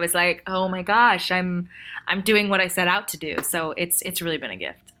rehearsal because I was oh my gosh, I'm doing what I set out to do. So it's really been a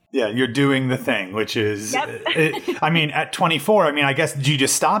gift. Yeah, you're doing the thing, which is, I mean, at 24, I guess, do you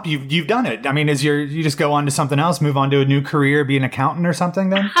just stop? You've done it. I mean, you just go on to something else, move on to a new career, be an accountant or something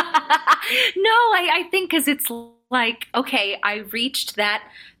then? No, I think because it's okay, I reached that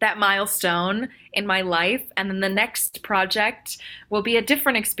milestone in my life, and then the next project will be a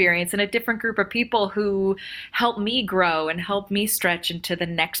different experience and a different group of people who help me grow and help me stretch into the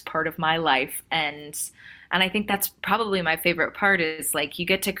next part of my life. And And I think that's probably my favorite part is like you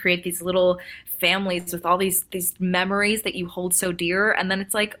get to create these little families with all these memories that you hold so dear. And then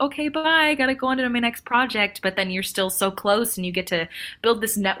it's like, okay, bye, I got to go on to my next project. But then you're still so close and you get to build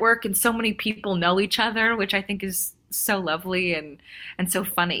this network and so many people know each other, which I think is so lovely and so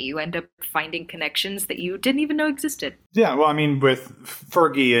funny. You end up finding connections that you didn't even know existed. Yeah, well, I mean, with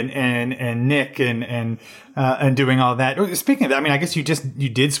Fergie and Nick and doing all that. Speaking of that, I mean, I guess you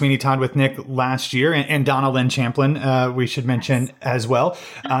did Sweeney Todd with Nick last year, and Donna Lynn Champlin, we should mention as well.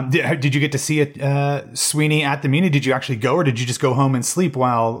 Did you get to see it, Sweeney at the Muny? Did you actually go, or did you just go home and sleep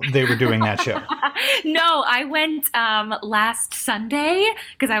while they were doing that show? No, I went last Sunday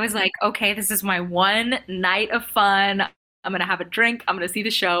because I was like, okay, this is my one night of fun. I'm gonna have a drink. I'm gonna see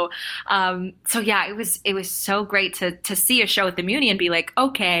the show. So yeah, it was so great to see a show at the Muny and be like,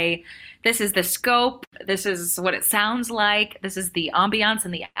 okay, this is the scope. This is what it sounds like. This is the ambiance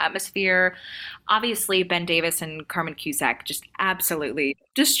and the atmosphere. Obviously, Ben Davis and Carmen Cusack just absolutely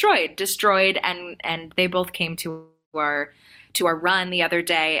destroyed, and they both came to our run the other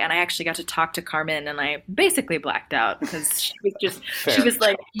day, and I actually got to talk to Carmen, and I basically blacked out because she was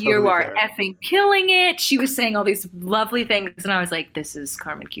like, you totally are fair. Effing killing it. She was saying all these lovely things, and I was like, this is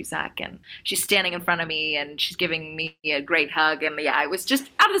Carmen Cusack, and she's standing in front of me, and she's giving me a great hug, and yeah, it was just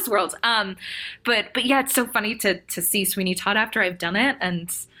out of this world. But yeah, it's so funny to see Sweeney Todd after I've done it, and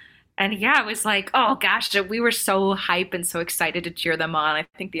yeah, it was like, oh gosh, we were so hype and so excited to cheer them on. I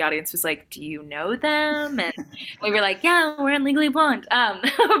think the audience was like, do you know them? And we were like, yeah, we're in Legally Blonde.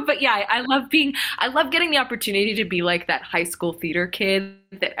 But yeah, I love getting the opportunity to be like that high school theater kid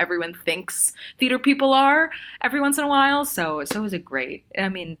that everyone thinks theater people are every once in a while. So it was I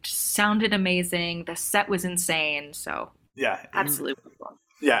mean, sounded amazing. The set was insane. So yeah, absolutely.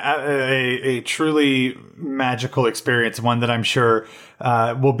 Yeah, a truly magical experience, one that I'm sure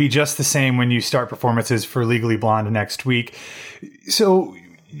will be just the same when you start performances for Legally Blonde next week. So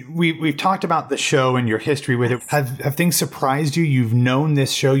we've talked about the show and your history with it. Have things surprised you? You've known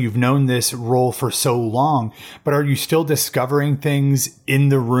this show, you've known this role for so long, but are you still discovering things in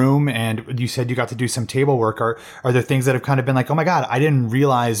the room? And you said you got to do some table work. Are there things that have kind of been like, oh my God, I didn't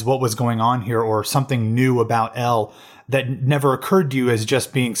realize what was going on here, or something new about Elle that never occurred to you as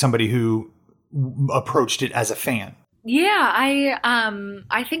just being somebody who approached it as a fan? Yeah,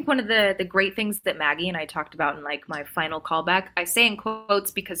 I think one of the great things that Maggie and I talked about in like my final callback, I say in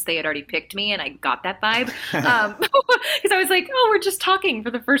quotes because they had already picked me and I got that vibe. Because I was like, oh, we're just talking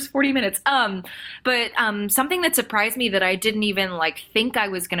for the first 40 minutes. But something that surprised me that I didn't even like think I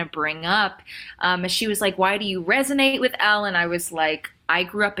was going to bring up, she was like, why do you resonate with Elle? And I was like, I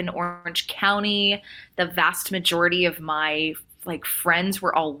grew up in Orange County. The vast majority of my like friends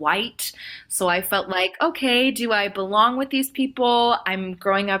were all white. So I felt like, okay, do I belong with these people? I'm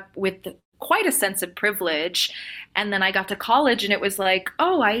growing up with quite a sense of privilege. And then I got to college and it was like,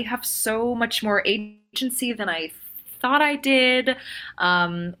 oh, I have so much more agency than I thought I did.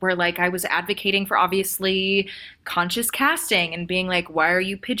 Where like I was advocating for obviously conscious casting and being like, why are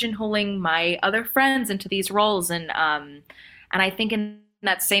you pigeonholing my other friends into these roles? And I think in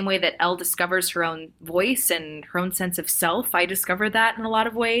that same way that Elle discovers her own voice and her own sense of self, I discovered that in a lot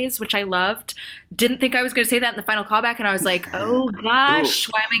of ways, which I loved. Didn't think I was going to say that in the final callback, and I was like, oh gosh,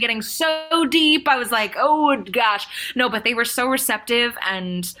 why am I getting so deep? I was like, oh gosh. No, but they were so receptive,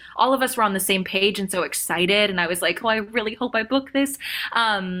 and all of us were on the same page and so excited, and I was like, oh, I really hope I book this.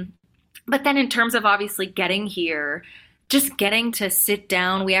 But then in terms of obviously getting here, just getting to sit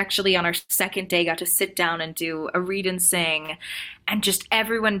down, we actually on our second day got to sit down and do a read and sing, and just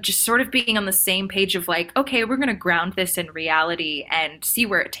everyone just sort of being on the same page of like, okay, we're going to ground this in reality and see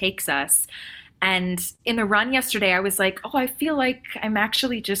where it takes us. And in the run yesterday, I was like, oh, I feel like I'm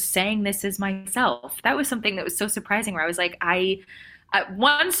actually just saying this as myself. That was something that was so surprising, where I was like,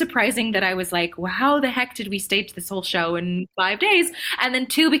 one, surprising that I was like, well, how the heck did we stage this whole show in 5 days? And then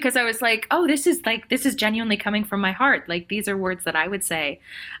two, because I was like, oh, this is genuinely coming from my heart. Like, these are words that I would say.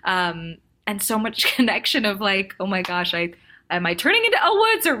 And so much connection of like, oh my gosh, am I turning into Elle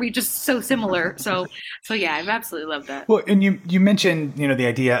Woods, or are we just so similar? So yeah, I've absolutely loved that. Well, and you mentioned, the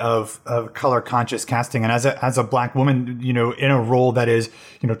idea of color conscious casting, and as a Black woman, in a role that is,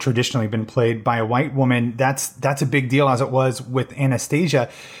 traditionally been played by a white woman, that's a big deal, as it was with Anastasia.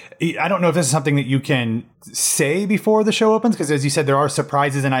 I don't know if this is something that you can say before the show opens, because as you said, there are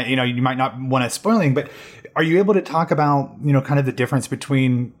surprises, and you might not want to spoil anything, but are you able to talk about, kind of the difference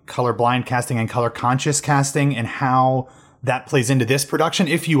between colorblind casting and color conscious casting, and how that plays into this production?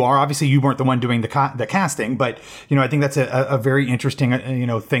 If you are, obviously you weren't the one doing the casting, but, I think that's a very interesting,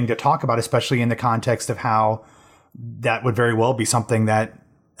 thing to talk about, especially in the context of how that would very well be something that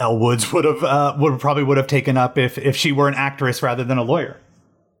Elle Woods would have taken up if she were an actress rather than a lawyer.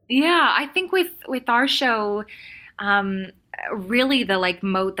 Yeah, I think with our show, really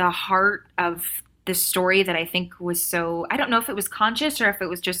the heart of the story that I think was so, I don't know if it was conscious or if it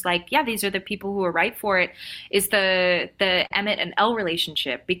was just like, yeah, these are the people who are right for it, is the Emmett and Elle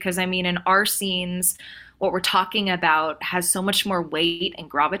relationship. Because I mean, in our scenes, what we're talking about has so much more weight and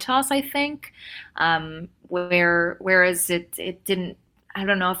gravitas, I think. Whereas it didn't, I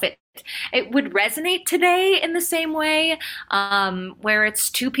don't know if it would resonate today in the same way, where it's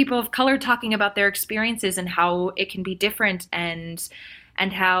two people of color talking about their experiences and how it can be different, and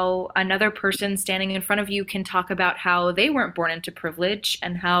how another person standing in front of you can talk about how they weren't born into privilege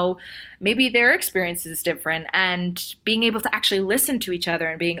and how maybe their experience is different, and being able to actually listen to each other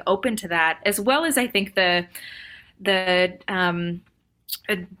and being open to that, as well as I think the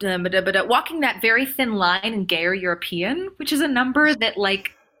walking that very thin line in gay or European, which is a number that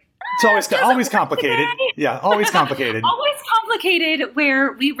like, it's always complicated. Yeah, always complicated. Always complicated,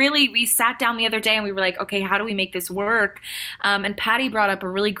 where we sat down the other day and we were like, okay, how do we make this work? And Patty brought up a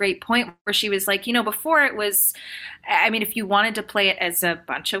really great point where she was like, before it was, I mean, if you wanted to play it as a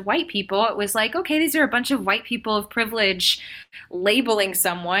bunch of white people, it was like, okay, these are a bunch of white people of privilege labeling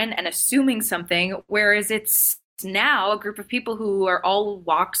someone and assuming something, whereas it's now a group of people who are all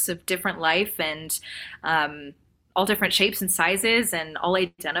walks of different life and all different shapes and sizes, and all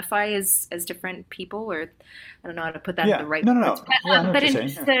identify as different people, or I don't know how to put that in the right words. But in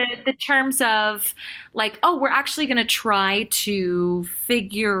the terms of like, oh, we're actually going to try to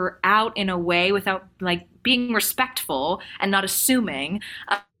figure out in a way without like being respectful and not assuming.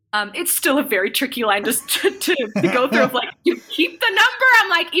 It's still a very tricky line just to go through of like, you keep the number. I'm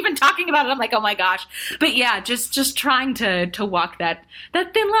like, even talking about it, I'm like, oh my gosh. But yeah, just trying to walk that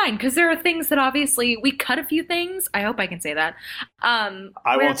thin line, because there are things that obviously we cut a few things. I hope I can say that. I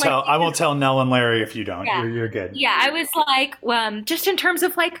won't tell Nell and Larry if you don't. Yeah. You're good. Yeah, I was like, just in terms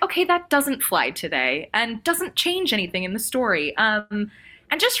of like, okay, that doesn't fly today and doesn't change anything in the story.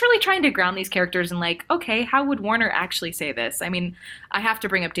 And just really trying to ground these characters and like, okay, how would Warner actually say this? I mean, I have to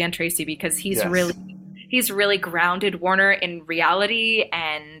bring up Dan Tracy because he's really grounded Warner in reality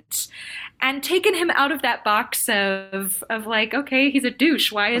and taken him out of that box of like, okay, he's a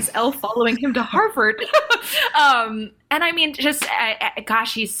douche. Why is Elle following him to Harvard? And I mean, just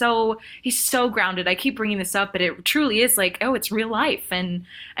gosh, he's so grounded. I keep bringing this up, but it truly is like, oh, it's real life, and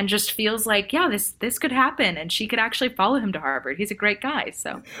just feels like, yeah, this could happen, and she could actually follow him to Harvard. He's a great guy.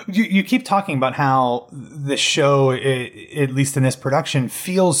 So you keep talking about how the show, at least in this production,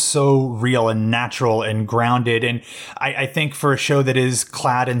 feels so real and natural and grounded, and I think for a show that is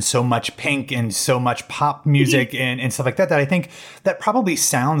clad in so much pink and so much pop music and stuff like that, I think that probably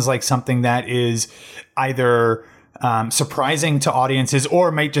sounds like something that is either surprising to audiences,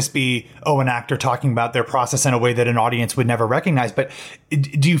 or might just be, an actor talking about their process in a way that an audience would never recognize. But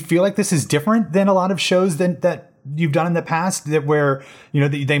do you feel like this is different than a lot of shows that you've done in the past, that where,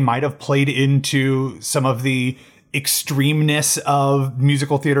 they might have played into some of the extremeness of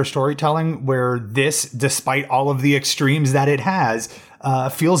musical theater storytelling, where this, despite all of the extremes that it has,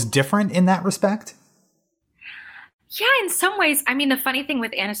 feels different in that respect? Yeah, in some ways. I mean, the funny thing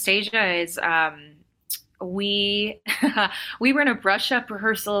with Anastasia is, we were in a brush up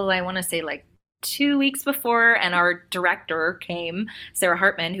rehearsal, I want to say like 2 weeks before, and our director came, Sarah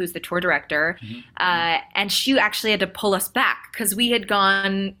Hartman, who's the tour director, and she actually had to pull us back because we had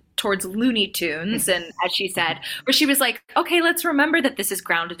gone towards Looney Tunes, and as she said, where she was like, okay, let's remember that this is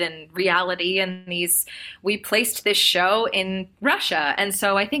grounded in reality, and we placed this show in Russia. And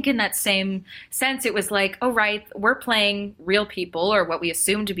so I think in that same sense, it was like, oh, right, we're playing real people, or what we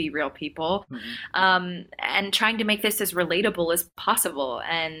assume to be real people, and trying to make this as relatable as possible.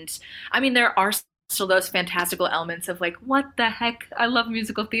 And I mean, there are still those fantastical elements of like, what the heck? I love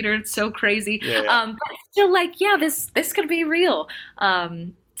musical theater. It's so crazy. But still like, yeah, this could be real.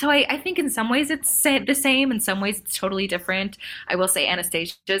 So I think in some ways it's the same, in some ways it's totally different. I will say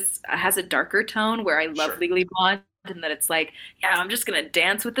Anastasia has a darker tone, where I love Legally Blonde, and that it's like, yeah, I'm just going to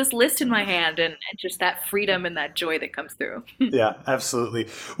dance with this list in my hand, and just that freedom and that joy that comes through. Yeah, absolutely.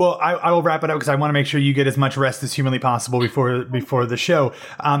 Well, I will wrap it up because I want to make sure you get as much rest as humanly possible before the show.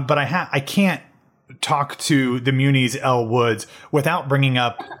 But I can't talk to the Muny's Elle Woods without bringing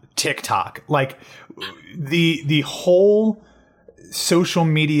up TikTok. Like the whole social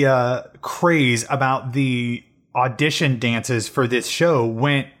media craze about the audition dances for this show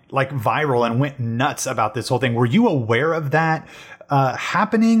went like viral and went nuts about this whole thing. Were you aware of that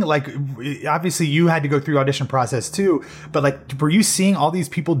happening? Like, obviously you had to go through audition process too, but like, were you seeing all these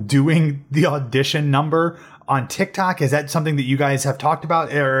people doing the audition number on TikTok? Is that something that you guys have talked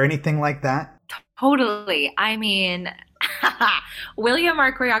about or anything like that? Totally. I mean, William,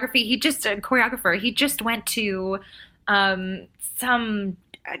 our choreographer, he just went to some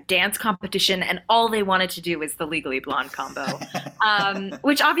dance competition, and all they wanted to do was the Legally Blonde combo.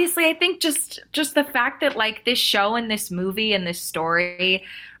 Which obviously I think just the fact that like this show and this movie and this story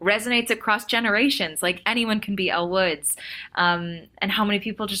resonates across generations. Like anyone can be Elle Woods, and how many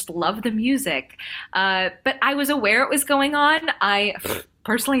people just love the music. But I was aware it was going on. I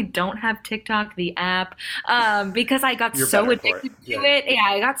personally don't have TikTok, the app, because I got so addicted to it. Yeah,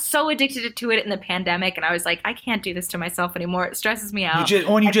 I got so addicted to it in the pandemic, and I was like, I can't do this to myself anymore. It stresses me out.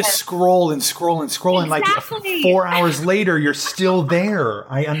 You just scroll and scroll and scroll, exactly. And like 4 hours later, you're still there.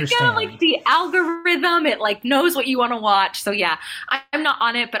 I understand. Yeah, like the algorithm, it like knows what you want to watch. So yeah, I'm not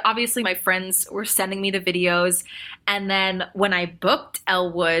on it, but obviously my friends were sending me the videos. And then when I booked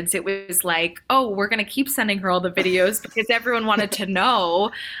Elle Woods, it was like, oh, we're going to keep sending her all the videos because everyone wanted to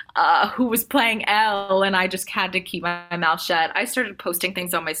know who was playing Elle, and I just had to keep my mouth shut. I started posting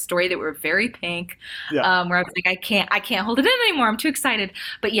things on my story that were very pink, where I was like, I can't hold it in anymore. I'm too excited.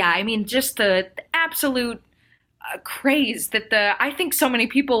 But yeah, I mean, just the absolute craze that I think so many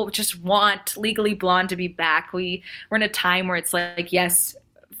people just want Legally Blonde to be back. We're in a time where it's like, yes,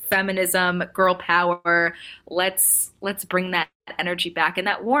 feminism, girl power. Let's bring that energy back and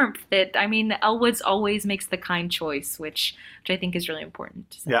that warmth that, I mean, Elle Woods always makes the kind choice, which I think is really important.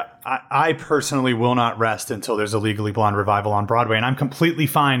 So. Yeah, I personally will not rest until there's a Legally Blonde revival on Broadway, and I'm completely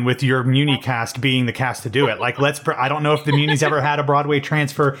fine with your Muny cast being the cast to do it. Like, I don't know if the Muni's ever had a Broadway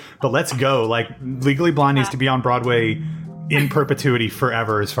transfer, but let's go. Like, Legally Blonde needs to be on Broadway in perpetuity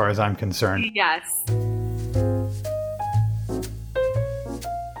forever, as far as I'm concerned. Yes.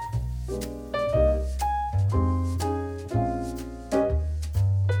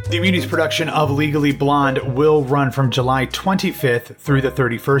 The Muny's production of Legally Blonde will run from July 25th through the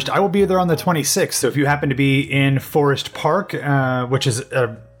 31st. I will be there on the 26th, so if you happen to be in Forest Park, which is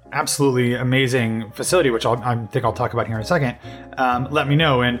an absolutely amazing facility, which I think I'll talk about here in a second, let me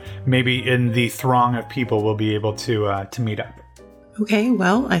know, and maybe in the throng of people we'll be able to meet up. Okay,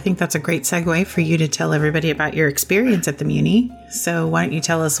 well, I think that's a great segue for you to tell everybody about your experience at the Muny. So why don't you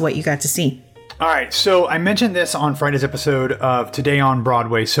tell us what you got to see? All right, so I mentioned this on Friday's episode of Today on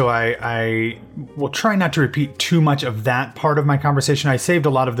Broadway, so I will try not to repeat too much of that part of my conversation. I saved a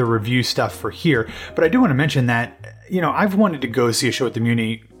lot of the review stuff for here, but I do want to mention that, I've wanted to go see a show at the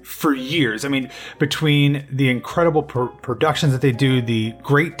Muny for years. I mean, between the incredible productions that they do, the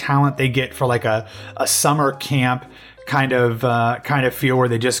great talent they get for like a summer camp kind of feel where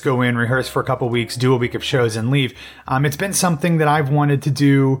they just go in, rehearse for a couple weeks, do a week of shows and leave. It's been something that I've wanted to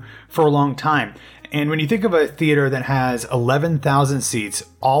do for a long time. And when you think of a theater that has 11,000 seats,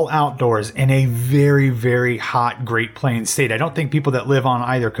 all outdoors in a very, very hot Great Plains state, I don't think people that live on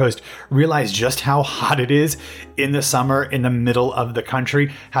either coast realize just how hot it is in the summer in the middle of the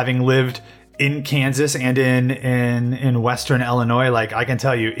country. Having lived in Kansas and in Western Illinois, like I can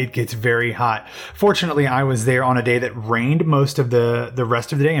tell you, it gets very hot. Fortunately, I was there on a day that rained most of the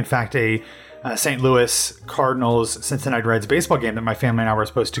rest of the day. In fact, a St. Louis Cardinals Cincinnati Reds baseball game that my family and I were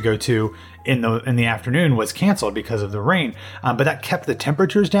supposed to go to in the afternoon was canceled because of the rain. But that kept the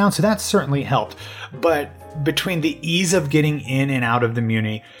temperatures down, so that certainly helped. But between the ease of getting in and out of the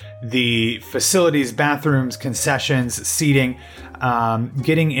Muny, the facilities, bathrooms, concessions, seating,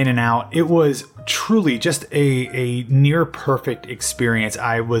 getting in and out, it was truly just a near perfect experience.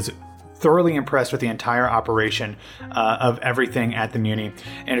 I was thoroughly impressed with the entire operation of everything at the Muny.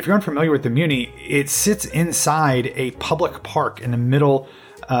 And if you're unfamiliar with the Muny, it sits inside a public park in the middle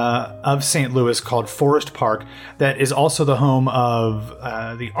of St. Louis called Forest Park that is also the home of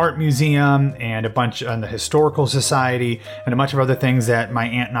the Art Museum and the Historical Society and a bunch of other things that my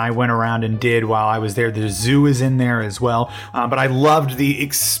aunt and I went around and did while I was there. The zoo is in there as well. But I loved the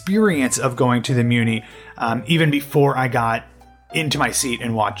experience of going to the Muny even before I got into my seat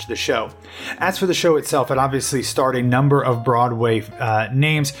and watch the show. As for the show itself, it obviously starred a number of Broadway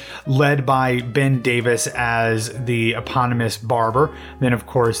names, led by Ben Davis as the eponymous Barber. Then, of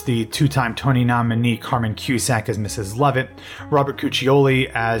course, the two-time Tony nominee Carmen Cusack as Mrs. Lovett, Robert Cuccioli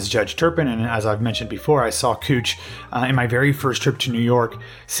as Judge Turpin, and as I've mentioned before, I saw Cooch in my very first trip to New York,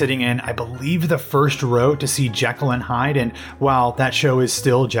 sitting in, I believe, the first row to see Jekyll and Hyde. And while that show is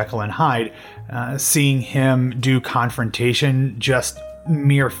still Jekyll and Hyde, seeing him do Confrontation just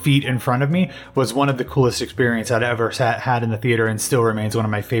mere feet in front of me was one of the coolest experiences I'd ever had in the theater, and still remains one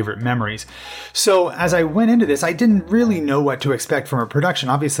of my favorite memories. So as I went into this, I didn't really know what to expect from a production.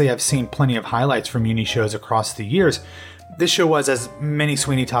 Obviously, I've seen plenty of highlights from Muny shows across the years, this show was, as many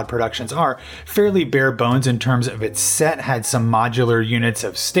Sweeney Todd productions are, fairly bare bones in terms of its set. Had some modular units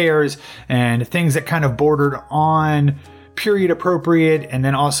of stairs and things that kind of bordered on period appropriate, and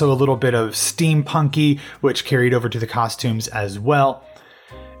then also a little bit of steampunky, which carried over to the costumes as well.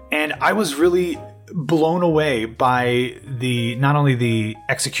 And I was really blown away by not only the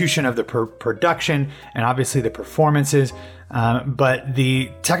execution of the production and obviously the performances, but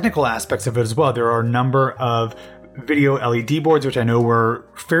the technical aspects of it as well. There are a number of video LED boards, which I know were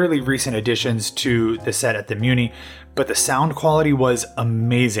fairly recent additions to the set at the Muny, but the sound quality was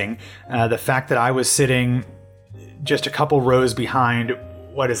amazing. The fact that I was sitting just a couple rows behind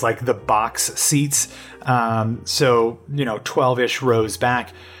what is like the box seats, so 12-ish rows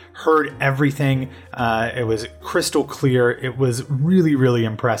back, heard everything. It was crystal clear. It was really, really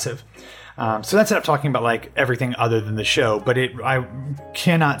impressive. So that's enough talking about like everything other than the show, but I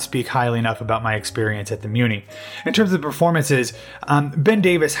cannot speak highly enough about my experience at the Muny. In terms of the performances, Ben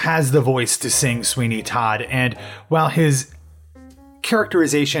Davis has the voice to sing Sweeney Todd, and while his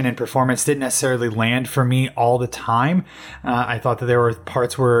characterization and performance didn't necessarily land for me all the time, I thought that there were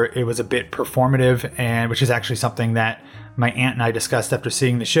parts where it was a bit performative, and which is actually something that my aunt and I discussed after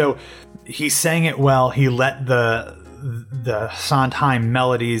seeing the show. He sang it well. He let the Sondheim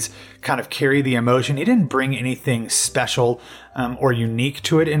melodies kind of carry the emotion. He didn't bring anything special or unique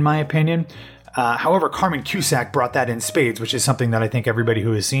to it, in my opinion. However, Carmen Cusack brought that in spades, which is something that I think everybody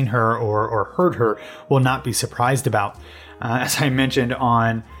who has seen her or heard her will not be surprised about. As I mentioned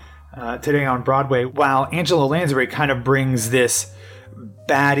on Today on Broadway, while Angela Lansbury kind of brings this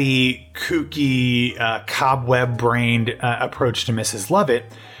batty, kooky, cobweb-brained approach to Mrs. Lovett,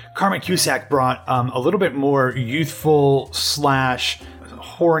 Carmen Cusack brought a little bit more youthful /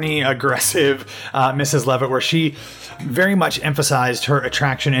 horny, aggressive Mrs. Lovett, where she very much emphasized her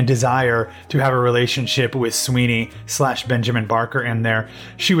attraction and desire to have a relationship with Sweeney / Benjamin Barker in there.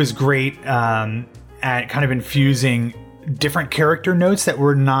 She was great at kind of infusing different character notes that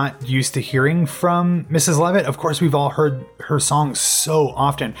we're not used to hearing from Mrs. Lovett. Of course, we've all heard her songs so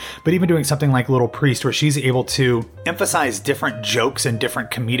often, but even doing something like Little Priest, where she's able to emphasize different jokes and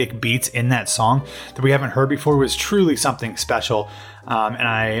different comedic beats in that song that we haven't heard before, was truly something special. And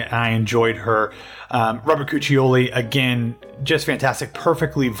I enjoyed her. Robert Cuccioli, again, just fantastic,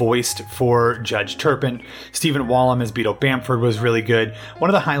 perfectly voiced for Judge Turpin. Stephen Wallum as Beetle Bamford was really good. One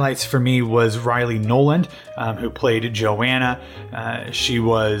of the highlights for me was Riley Noland, who played Joanna. She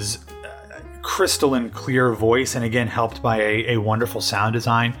was crystalline clear voice, and again helped by a wonderful sound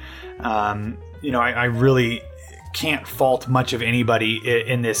design. I really can't fault much of anybody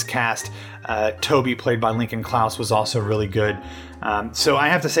in this cast. Toby, played by Lincoln Klaus, was also really good. So I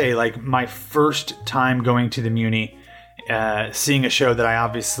have to say, like, my first time going to the Muny, seeing a show that I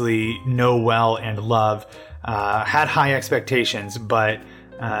obviously know well and love, had high expectations, but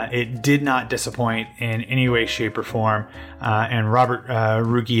it did not disappoint in any way, shape, or form. And Robert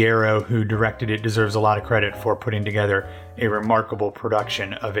Ruggiero, who directed it, deserves a lot of credit for putting together a remarkable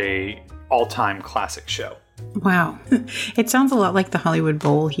production of a all-time classic show. Wow. It sounds a lot like the Hollywood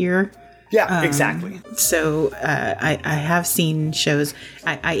Bowl here. Yeah, exactly. So I have seen shows.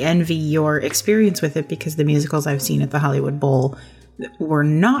 I envy your experience with it, because the musicals I've seen at the Hollywood Bowl were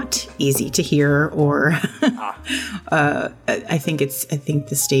not easy to hear, or I think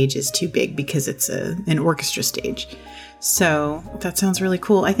the stage is too big because it's an orchestra stage. So that sounds really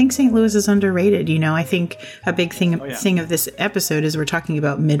cool. I think St. Louis is underrated. I think a big thing of this episode is we're talking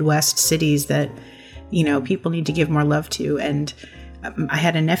about Midwest cities that people need to give more love to. And I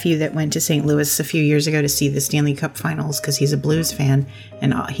had a nephew that went to St. Louis a few years ago to see the Stanley Cup Finals because he's a Blues fan,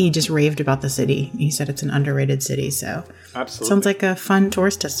 and he just raved about the city. He said it's an underrated city, so absolutely sounds like a fun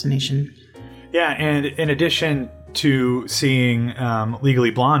tourist destination. Yeah, and in addition to seeing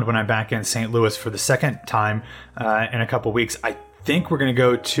Legally Blonde when I'm back in St. Louis for the second time in a couple weeks, I think we're going to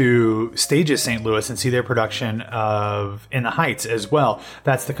go to Stages St. Louis and see their production of In the Heights as well.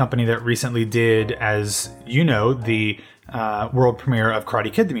 That's the company that recently did, as you know, the world premiere of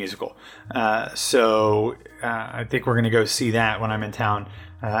Karate Kid the musical. So I think we're going to go see that when I'm in town,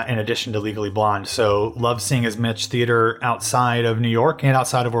 in addition to Legally Blonde. So love seeing as much theater outside of New York and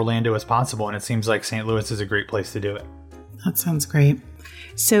outside of Orlando as possible, and it seems like St. Louis is a great place to do it. That sounds great.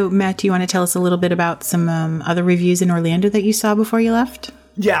 So Matt, do you want to tell us a little bit about some other reviews in Orlando that you saw before you left?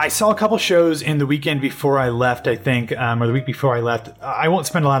 Yeah, I saw a couple shows in the weekend before I left, I think, or the week before I left. I won't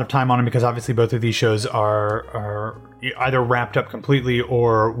spend a lot of time on them because obviously both of these shows are either wrapped up completely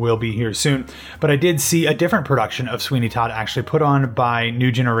or will be here soon. But I did see a different production of Sweeney Todd actually put on by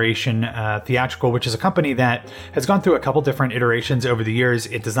New Generation Theatrical, which is a company that has gone through a couple different iterations over the years.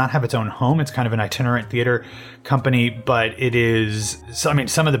 It does not have its own home. It's kind of an itinerant theater company, but it is, some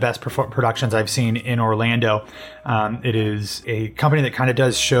of the best productions I've seen in Orlando. It is a company that kind of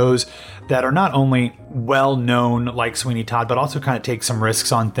does shows that are not only well known like Sweeney Todd, but also kind of take some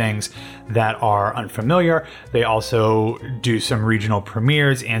risks on things that are unfamiliar. They also do some regional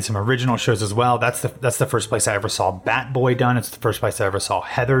premieres and some original shows as well. That's the first place I ever saw Bat Boy done. It's the first place I ever saw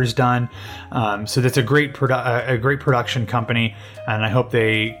Heathers done. So that's a great production company, and I hope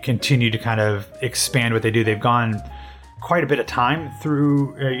they continue to kind of expand what they do. They've gone quite a bit of time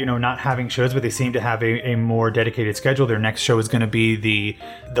through, not having shows, but they seem to have a more dedicated schedule. Their next show is going to be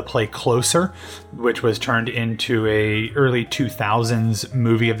the play Closer, which was turned into a early 2000s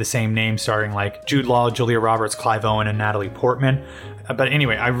movie of the same name, starring like Jude Law, Julia Roberts, Clive Owen, and Natalie Portman. But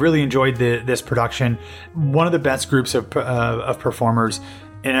anyway, I really enjoyed this production. One of the best groups of performers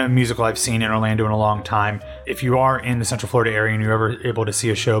in a musical I've seen in Orlando in a long time. If you are in the Central Florida area and you're ever able to see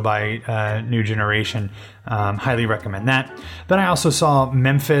a show by New Generation, highly recommend that. Then I also saw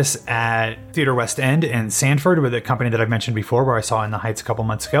Memphis at Theater West End in Sanford with a company that I've mentioned before, where I saw In the Heights a couple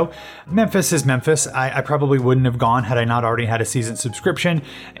months ago. Memphis is Memphis. I probably wouldn't have gone had I not already had a season subscription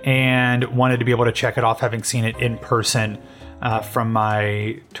and wanted to be able to check it off, having seen it in person. From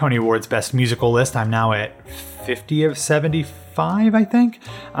my Tony Awards Best Musical list, I'm now at 50 of 75, I think,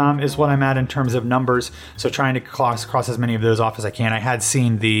 is what I'm at in terms of numbers. So trying to cross as many of those off as I can. I had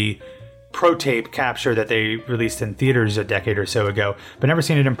seen the pro tape capture that they released in theaters a decade or so ago, but never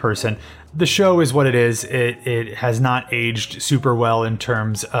seen it in person. The show is what it is. It has not aged super well in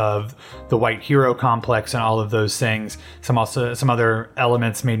terms of the white hero complex and all of those things. Some other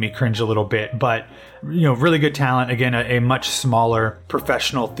elements made me cringe a little bit, but really good talent. Again, a much smaller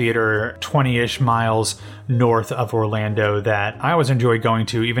professional theater, 20-ish miles north of Orlando, that I always enjoy going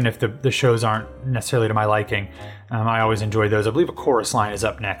to, even if the shows aren't necessarily to my liking. I always enjoy those. I believe A Chorus Line is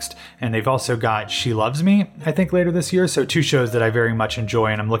up next, and they've also got She Loves Me, I think, later this year. So two shows that I very much enjoy,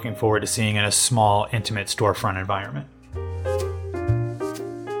 and I'm looking forward to seeing in a small, intimate storefront environment.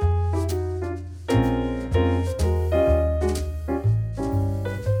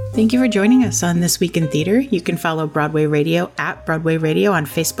 Thank you for joining us on This Week in Theater. You can follow Broadway Radio at Broadway Radio on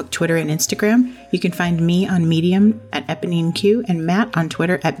Facebook, Twitter, and Instagram. You can find me on Medium at Eponine Q and Matt on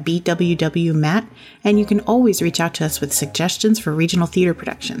Twitter at BWWMatt. And you can always reach out to us with suggestions for regional theater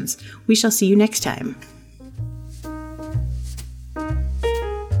productions. We shall see you next time.